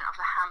version of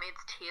The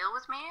Handmaid's Tale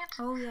was made,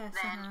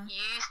 then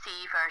you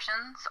see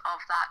versions of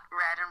that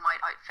red and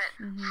white outfit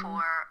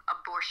for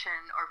abortion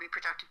or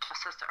reproductive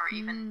justice or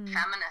even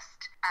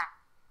feminist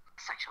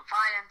sexual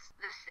violence.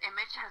 This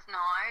image has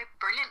now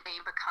brilliantly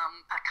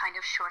become a kind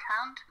of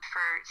shorthand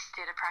for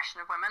state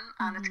oppression of women,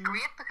 and it's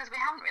great because we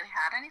haven't really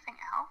had anything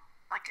else.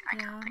 Like, I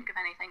can't think of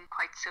anything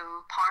quite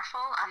so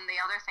powerful. And the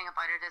other thing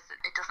about it is that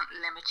it doesn't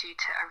limit you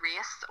to a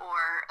race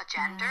or a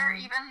gender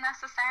even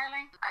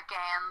necessarily.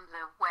 Again,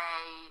 the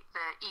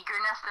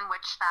eagerness in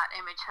which that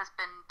image has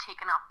been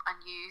taken up and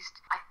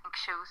used, I think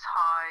shows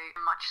how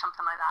much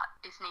something like that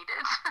is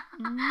needed.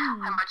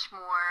 How much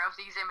more of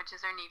these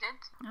images are needed.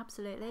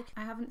 Absolutely.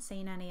 I haven't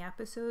seen any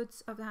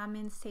episodes of The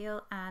Handmaid's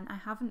Tale and I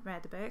haven't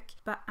read the book,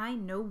 but I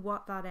know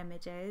what that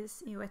image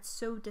is. You know, it's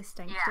so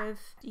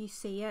distinctive. You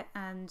see it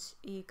and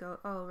you go,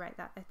 oh right,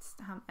 that it's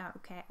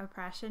okay,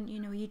 oppression. You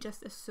know, you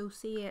just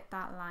associate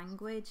that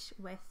language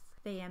with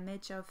the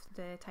image of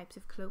the types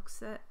of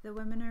cloaks that the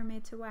women are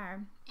made to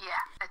wear.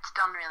 Yeah, it's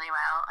done really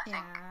well, I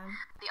think.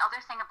 The other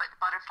thing about the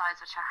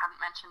butterflies, which I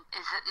haven't mentioned,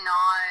 is that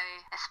now,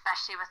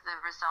 especially with the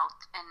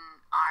result in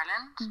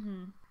Ireland,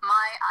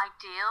 my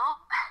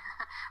ideal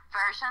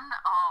version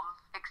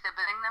of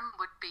exhibiting them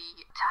would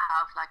be to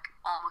have like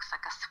almost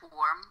like a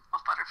swarm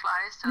of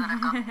butterflies, so that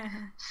I've got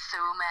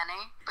so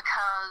many,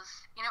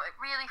 because, you know, it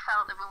really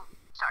felt that when we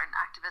started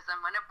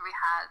activism, whenever we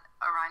had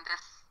around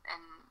this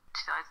in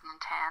 2010,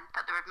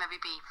 that there would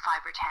maybe be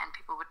 5 or 10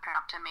 people would turn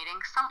up to a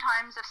meeting.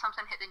 Sometimes if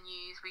something hit the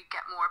news, we'd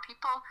get more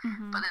people,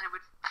 but then it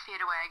would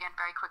fade away again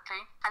very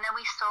quickly. And then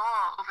we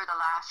saw over the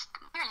last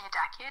nearly a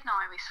decade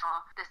now, we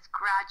saw this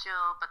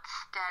gradual but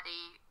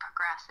steady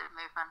progressive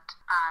movement,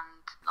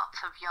 and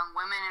lots of young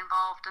women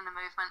involved in the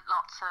movement,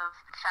 lots of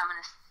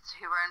feminists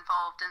who were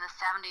involved in the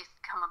 70s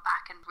coming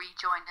back and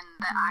rejoining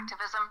the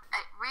activism.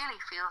 It really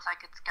feels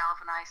like it's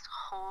galvanized a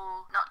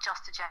whole, not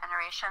just a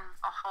generation,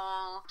 a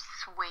whole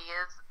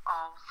swathe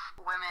of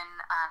women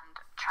and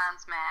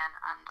trans men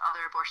and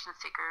other abortion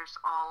seekers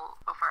all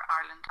over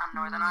Ireland and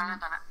Northern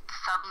Ireland, and it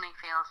suddenly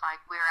feels like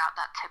we're at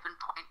that tipping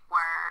point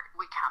where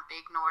we can't be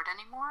ignored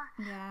anymore.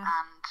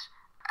 And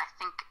I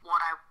think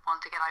what I want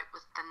to get out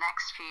with the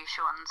next few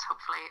showings,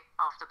 hopefully,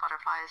 of the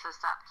butterflies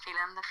is that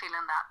feeling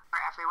that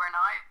we're everywhere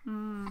now.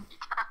 You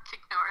can't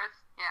ignore it.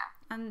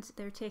 And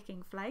they're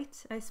taking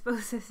flight, I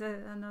suppose, is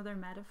another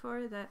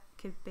metaphor that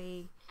could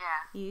be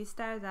used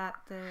there. That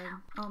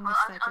almost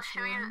like I'll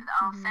show you.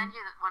 I'll send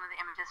you one of the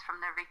images from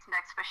the recent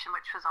exhibition,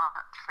 which was on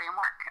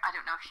Framework. I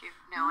don't know if you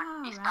know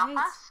in East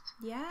Belfast.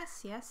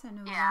 Yes, I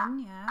know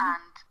one.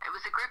 And it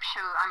was a group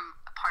show. I'm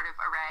a part of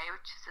Array,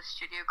 which is a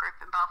studio group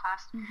in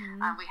Belfast,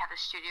 and we had a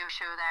studio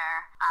show there,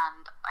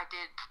 and I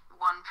did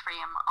one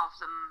frame of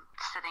them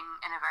sitting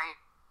in a very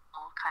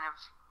kind of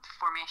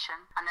formation,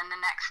 and then the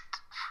next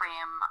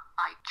frame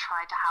I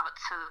tried to have it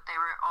so that they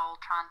were all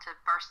trying to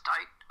burst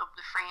out of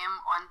the frame,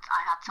 and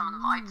I had some of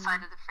them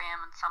outside of the frame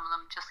and some of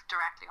them just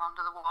directly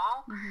onto the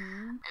wall.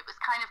 It was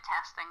kind of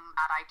testing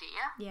that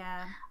idea.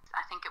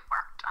 I think it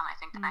worked, and I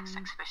think the next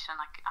exhibition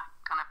I'm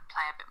going to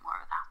play a bit more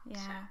of that.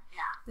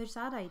 There's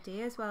that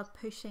idea as well,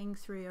 pushing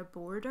through a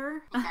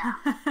border,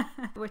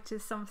 which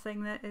is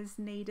something that is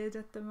needed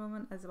at the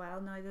moment as well,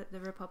 now that the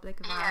Republic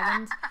of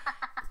Ireland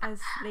is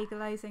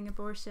legalising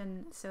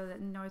abortion, so that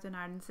Northern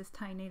Ireland's this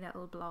tiny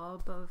little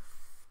blob of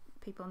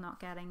people not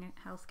getting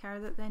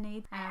healthcare that they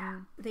need.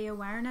 The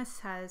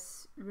awareness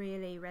has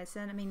really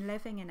risen. I mean,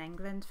 living in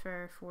England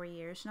for 4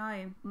 years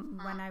now,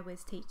 when I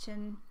was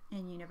teaching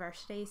in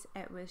universities,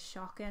 it was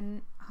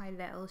shocking how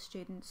little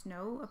students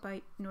know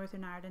about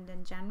Northern Ireland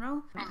in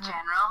general. Absolutely.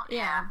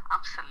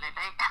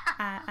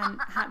 And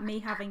me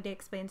having to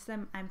explain to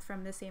them I'm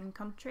from the same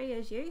country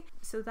as you,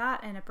 so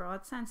that in a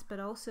broad sense, but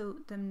also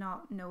them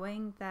not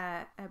knowing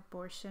that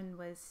abortion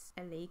was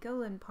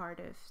illegal in part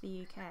of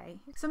the UK.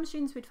 Some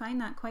students would find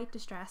that quite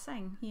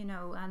distressing, you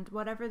know, and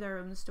whatever their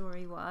own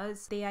story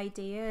was, the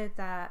idea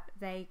that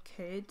they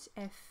could,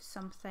 if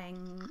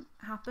something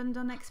happened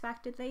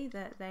unexpectedly,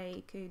 that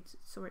they could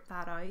sort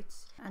that out,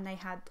 and they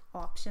had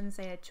options,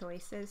 they had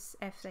choices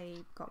if they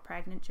got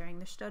pregnant during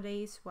their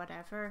studies,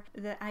 whatever.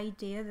 The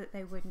idea that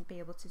they wouldn't be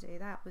able to do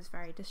that was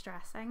very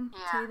distressing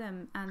to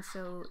them, and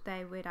so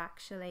they would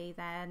actually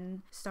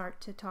then start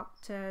to talk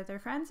to their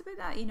friends about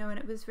that, you know, and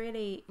it was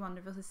really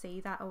wonderful to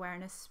see that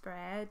awareness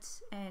spread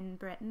in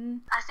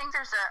Britain. I think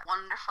there's a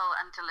wonderful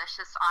and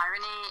delicious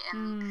irony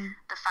in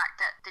the fact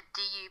that the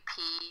DUP,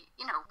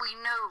 you know, we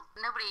know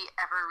nobody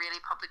ever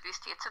really publicly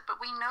states it, but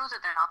we know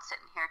that they're not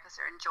sitting here because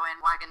they're enjoying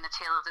wagging the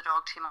tail of the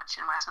dog too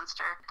much in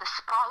Westminster. The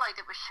spotlight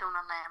that was shown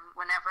on them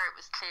whenever it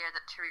was clear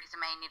that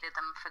Theresa May needed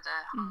them for the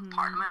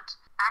Parliament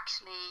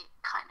actually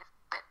kind of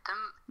bit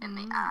them in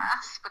the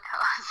ass,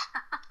 because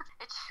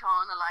It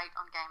shone a light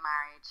on gay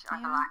marriage,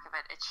 or the lack of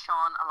it. It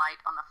shone a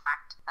light on the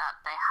fact that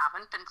they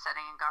haven't been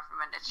sitting in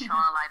government. It shone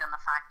a light on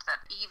the fact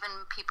that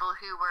even people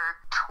who were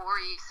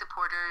Tory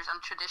supporters and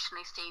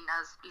traditionally seen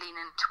as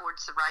leaning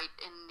towards the right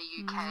in the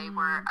UK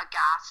were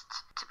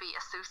aghast to be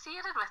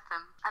associated with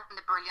them. And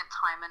the brilliant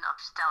timing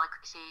of Stella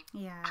Creasy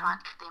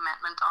trying to get the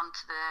amendment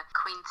onto the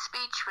Queen's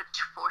speech,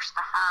 which forced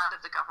the hand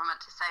of the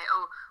government to say,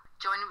 oh,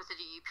 joining with the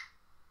DUP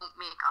won't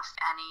make us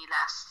any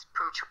less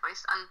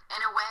pro-choice. And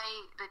in a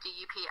way, the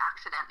DUP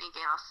accidentally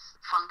gave us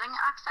funding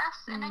access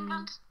in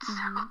England.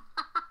 So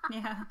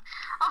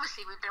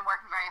obviously we've been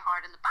working very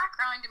hard in the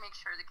background to make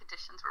sure the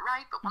conditions were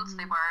right, but once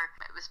they were,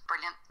 it was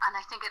brilliant. And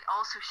I think it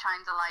also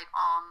shines a light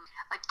on,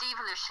 like,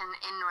 devolution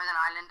in Northern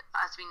Ireland,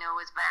 as we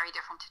know, is very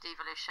different to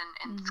devolution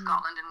in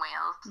Scotland and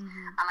Wales.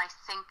 And I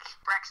think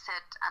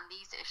Brexit and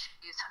these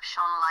issues have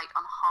shone a light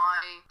on how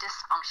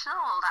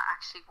dysfunctional that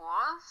actually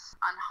was,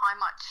 and how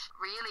much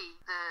really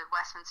the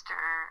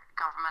Westminster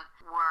government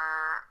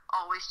were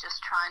always just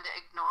trying to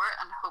ignore it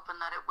and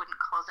hoping that it wouldn't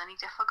cause any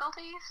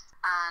difficulties.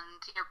 And,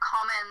 you know,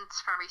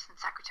 comments from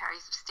recent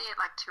secretaries of state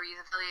like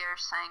Theresa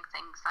Villiers saying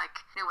things like,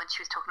 you know, when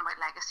she was talking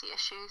about legacy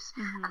issues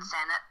and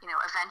saying that, you know,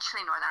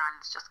 eventually Northern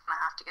Ireland's just going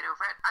to have to get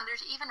over it. And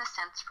there's even a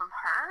sense from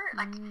her,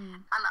 like,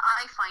 and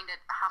I find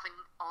it, having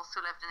also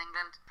lived in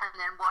England and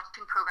then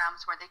watching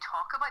programmes where they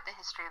talk about the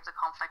history of the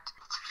conflict,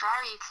 it's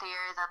very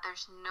clear that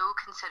there's no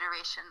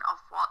consideration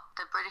of what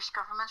the British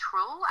government's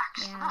role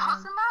actually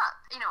was in that.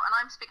 You know, and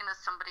I'm speaking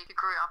as somebody who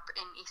grew up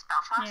in East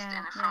Belfast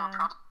from a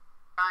Protestant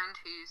background,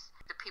 whose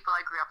the people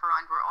I grew up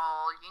around were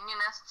all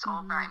unionists,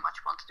 all very much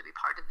wanted to be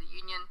part of the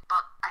union.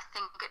 But I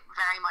think it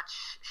very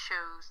much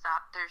shows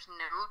that there's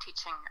no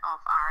teaching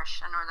of Irish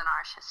and Northern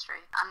Irish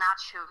history, and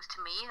that shows to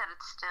me that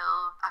it's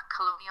still a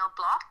colonial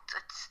blot.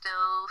 It's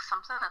still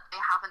something that they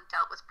haven't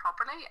dealt with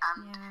properly.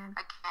 And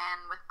again,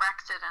 with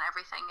Brexit and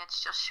everything, it's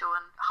just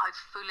showing how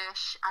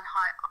foolish and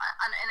how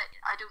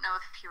I don't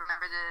know if you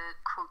remember the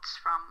quotes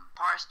from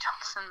Boris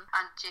Johnson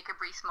and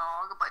Jacob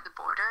Rees-Mogg about the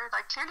border.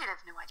 Like, clearly they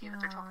have no idea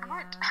what they're talking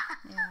about.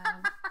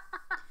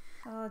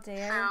 Oh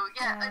dear. So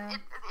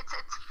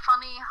it's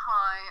funny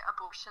how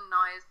abortion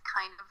now is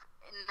kind of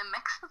in the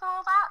mix with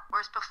all that,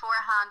 whereas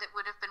beforehand it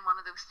would have been one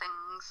of those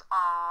things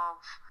of,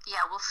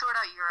 we'll sort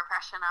out your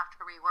oppression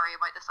after we worry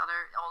about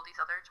all these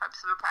other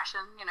types of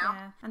oppression, you know.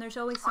 And there's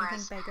always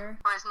something bigger.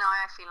 Whereas now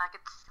I feel like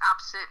it's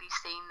absolutely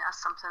seen as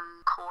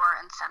something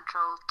core and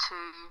central to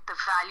the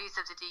values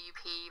of the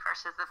DUP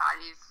versus the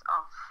values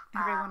of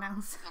everyone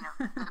else, you know,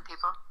 the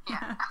people.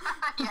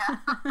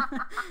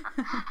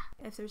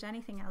 If there's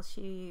anything else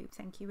you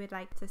think you would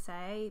like to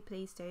say,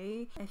 please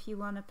do. If you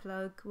want to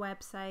plug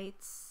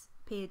websites,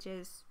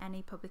 pages,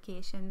 any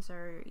publications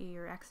or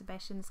your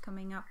exhibitions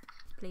coming up,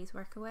 please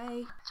work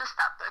away. Just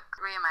that book,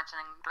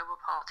 Reimagining Global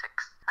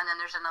Politics. And then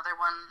there's another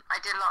one.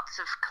 I did lots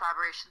of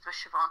collaborations with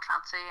Siobhan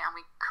Clancy, and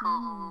we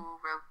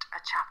co-wrote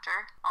a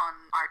chapter on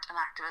art and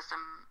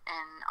activism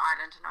in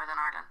Ireland and Northern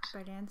Ireland.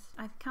 Brilliant.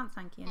 I can't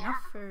thank you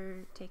enough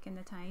for taking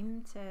the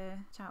time to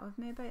chat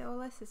with me about all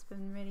this. It's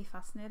been really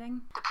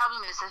fascinating. The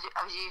problem is, as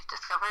you've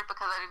discovered,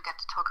 because I don't get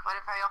to talk about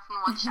it very often,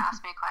 once you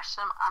ask me a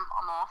question,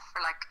 I'm off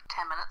for like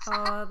 10 minutes.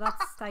 Oh,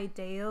 that's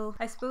ideal.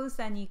 I suppose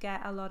then you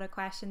get a lot of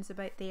questions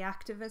about the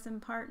activism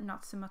part,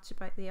 not so much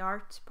about the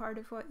art part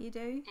of what you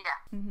do.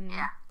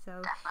 So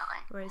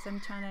definitely. Whereas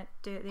I'm trying to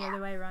do it the other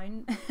way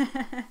around.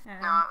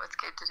 No, it's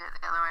good to do it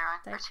the other way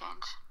around for a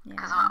change.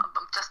 Because I'm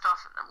just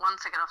off,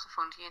 once I get off the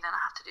phone to you, then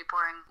I have to do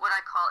boring, what I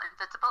call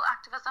invisible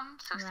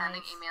activism. So sending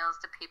emails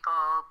to people,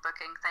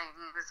 booking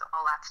things,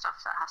 all that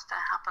stuff that has to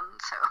happen.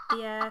 So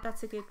yeah,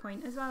 that's a good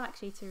point as well,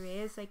 actually, to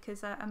raise, like,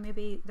 because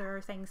maybe there are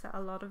things that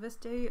a lot of us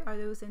do are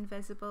those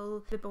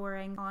invisible, the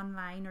boring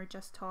online or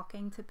just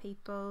talking to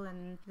people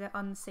and the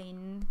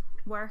unseen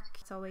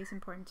work. It's always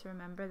important to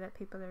remember that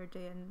people are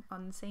doing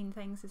unseen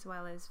things as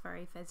well as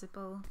very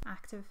visible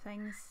active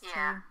things.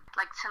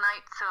 Like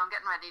tonight, so I'm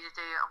getting ready to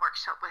do a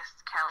workshop with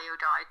Kelly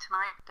O'Dowd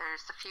tonight.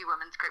 There's a few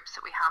women's groups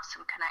that we have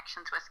some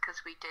connections with because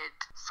we did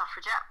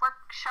suffragette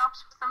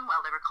workshops with them.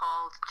 Well, they were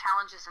called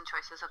Challenges and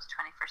Choices of the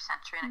 21st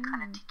Century, and it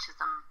kind of teaches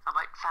them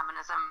about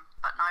feminism.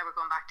 But now we're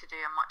going back to do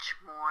a much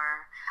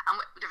more, and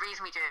the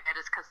reason we do it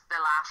is because the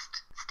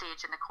last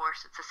stage in the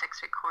course, it's a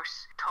 6-week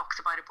course,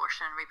 talks about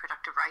abortion and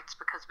reproductive rights,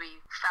 because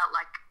we felt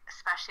like,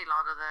 especially a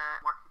lot of the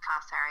working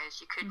class areas,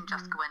 you couldn't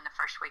just go in the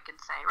first week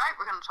and say, right,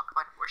 we're going to talk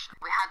about abortion.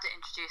 We had to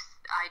introduce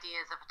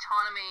ideas of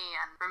autonomy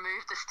and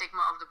remove the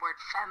stigma of the word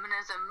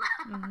feminism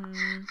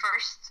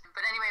first.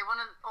 But anyway,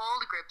 all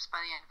the groups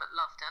by the end of it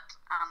loved it,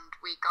 and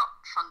we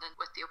got funded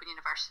with the Open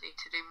University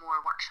to do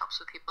more workshops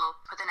with people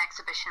with an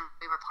exhibition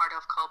we were part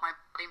of called My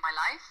Body, My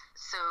Life.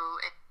 So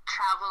it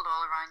travelled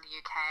all around the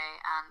UK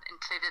and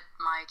included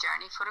my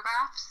journey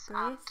photographs.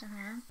 Great.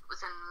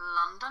 Was in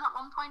London at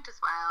one point as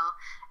well,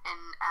 in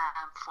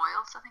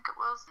Foyles, I think it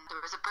was.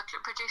 There was a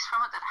booklet produced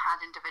from it that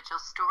had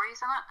individual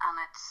stories in it, and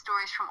it's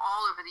stories from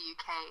all over the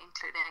UK,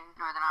 including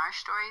Northern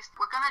Irish stories.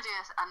 We're going to do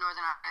a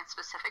Northern Ireland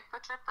specific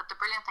booklet, but the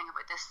brilliant thing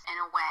about this, in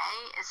a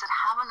way, is that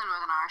having the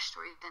Northern Irish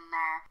stories in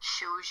there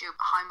shows you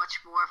how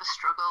much more of a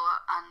struggle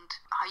and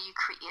how you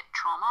create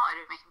trauma out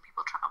of making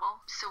people travel.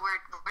 So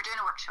we're doing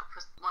a workshop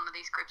with one of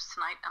these groups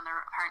tonight, and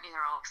they're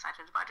all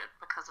excited about it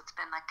because it's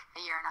been like a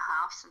year and a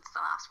half since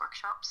the last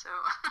workshop. So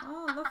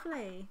oh,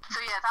 lovely.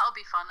 So yeah, that'll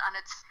be fun. And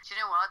it's, do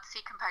you know what, see,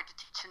 compared to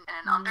teaching in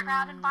an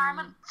undergrad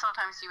environment,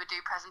 sometimes you would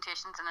do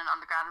presentations in an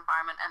undergrad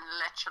environment and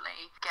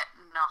literally get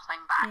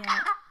nothing back.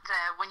 Yeah.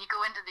 When you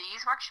go into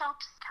these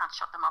workshops, you can't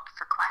shut them up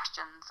for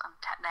questions and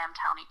them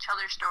telling each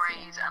other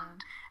stories,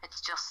 and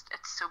it's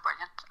so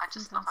brilliant. I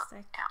just love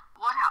it. Yeah.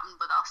 What happened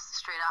with us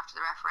straight after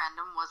the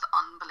referendum was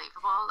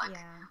unbelievable. Like,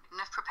 couldn't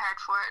have prepared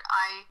for it.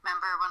 I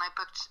remember when I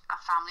booked a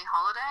family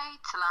holiday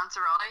to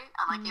Lanzarote,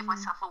 and I gave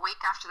myself a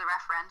week after the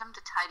referendum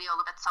to tidy all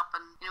the bits up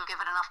and, you know, give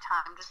it enough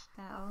time.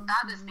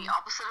 That is the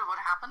opposite of what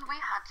happened.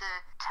 We had to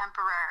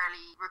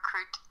temporarily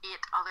recruit 8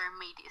 other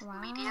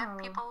media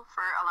people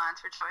for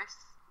Alliance for Choice.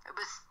 It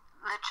was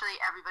literally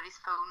everybody's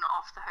phone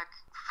off the hook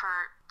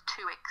for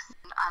 2 weeks,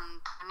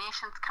 and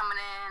donations coming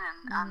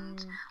in,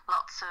 and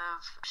lots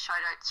of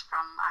shout outs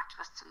from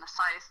activists in the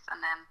south,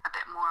 and then a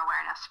bit more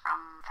awareness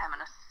from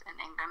feminists in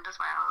England as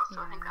well.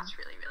 So I think that's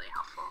really, really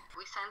helpful.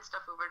 We send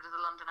stuff over to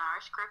the London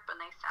Irish group and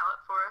they sell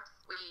it for us.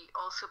 We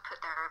also put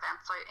their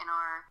events out in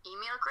our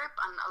email group,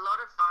 and a lot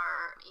of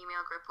our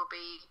email group will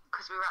be,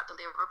 because we were at the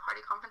Labour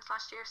Party conference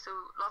last year, so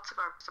lots of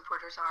our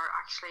supporters are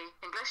actually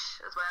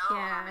English as well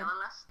on our mailing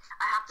list.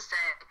 I have to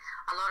say,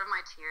 a lot of my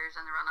tears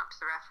in the run up to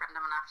the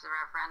referendum and after the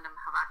referendum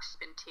have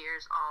actually been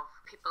tears of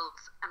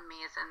people's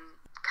amazing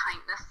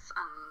kindness,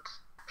 and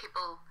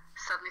people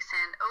suddenly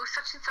saying, oh,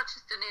 such and such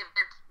has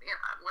donated, you know,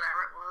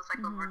 whatever it was, like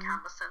over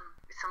canvassing,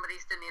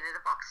 somebody's donated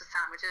a box of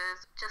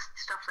sandwiches, just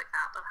stuff like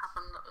that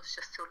happened. That was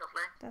just so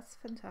lovely. That's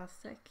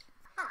fantastic.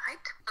 All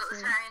right, well, it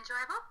was very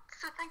enjoyable,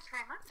 so thank you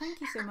very much.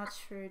 Thank you so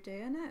much for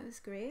doing it. It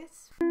was great.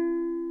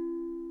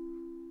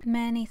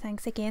 Many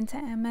thanks again to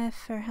Emma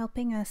for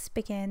helping us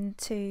begin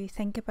to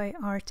think about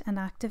art and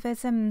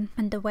activism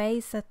and the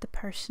ways that the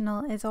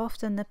personal is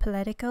often the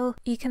political.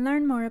 You can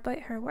learn more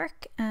about her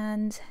work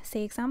and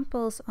see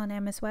examples on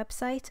Emma's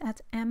website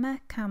at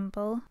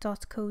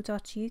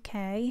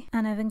emmacampbell.co.uk,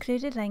 and I've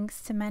included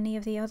links to many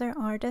of the other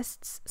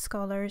artists,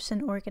 scholars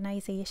and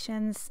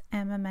organisations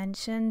Emma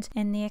mentioned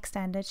in the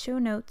extended show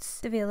notes,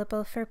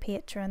 available for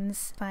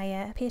patrons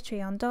via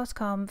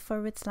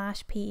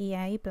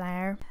patreon.com/PEA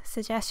Blair.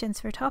 Suggestions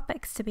for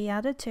topics to be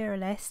added to our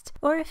list,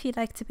 or if you'd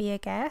like to be a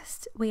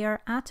guest, we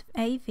are at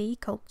AV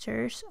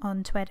Cultures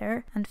on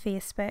Twitter and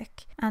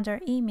Facebook, and our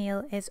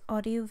email is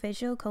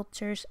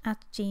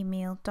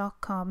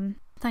audiovisualcultures@gmail.com.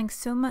 Thanks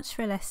so much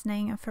for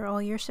listening and for all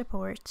your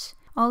support.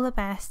 All the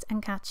best,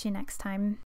 and catch you next time.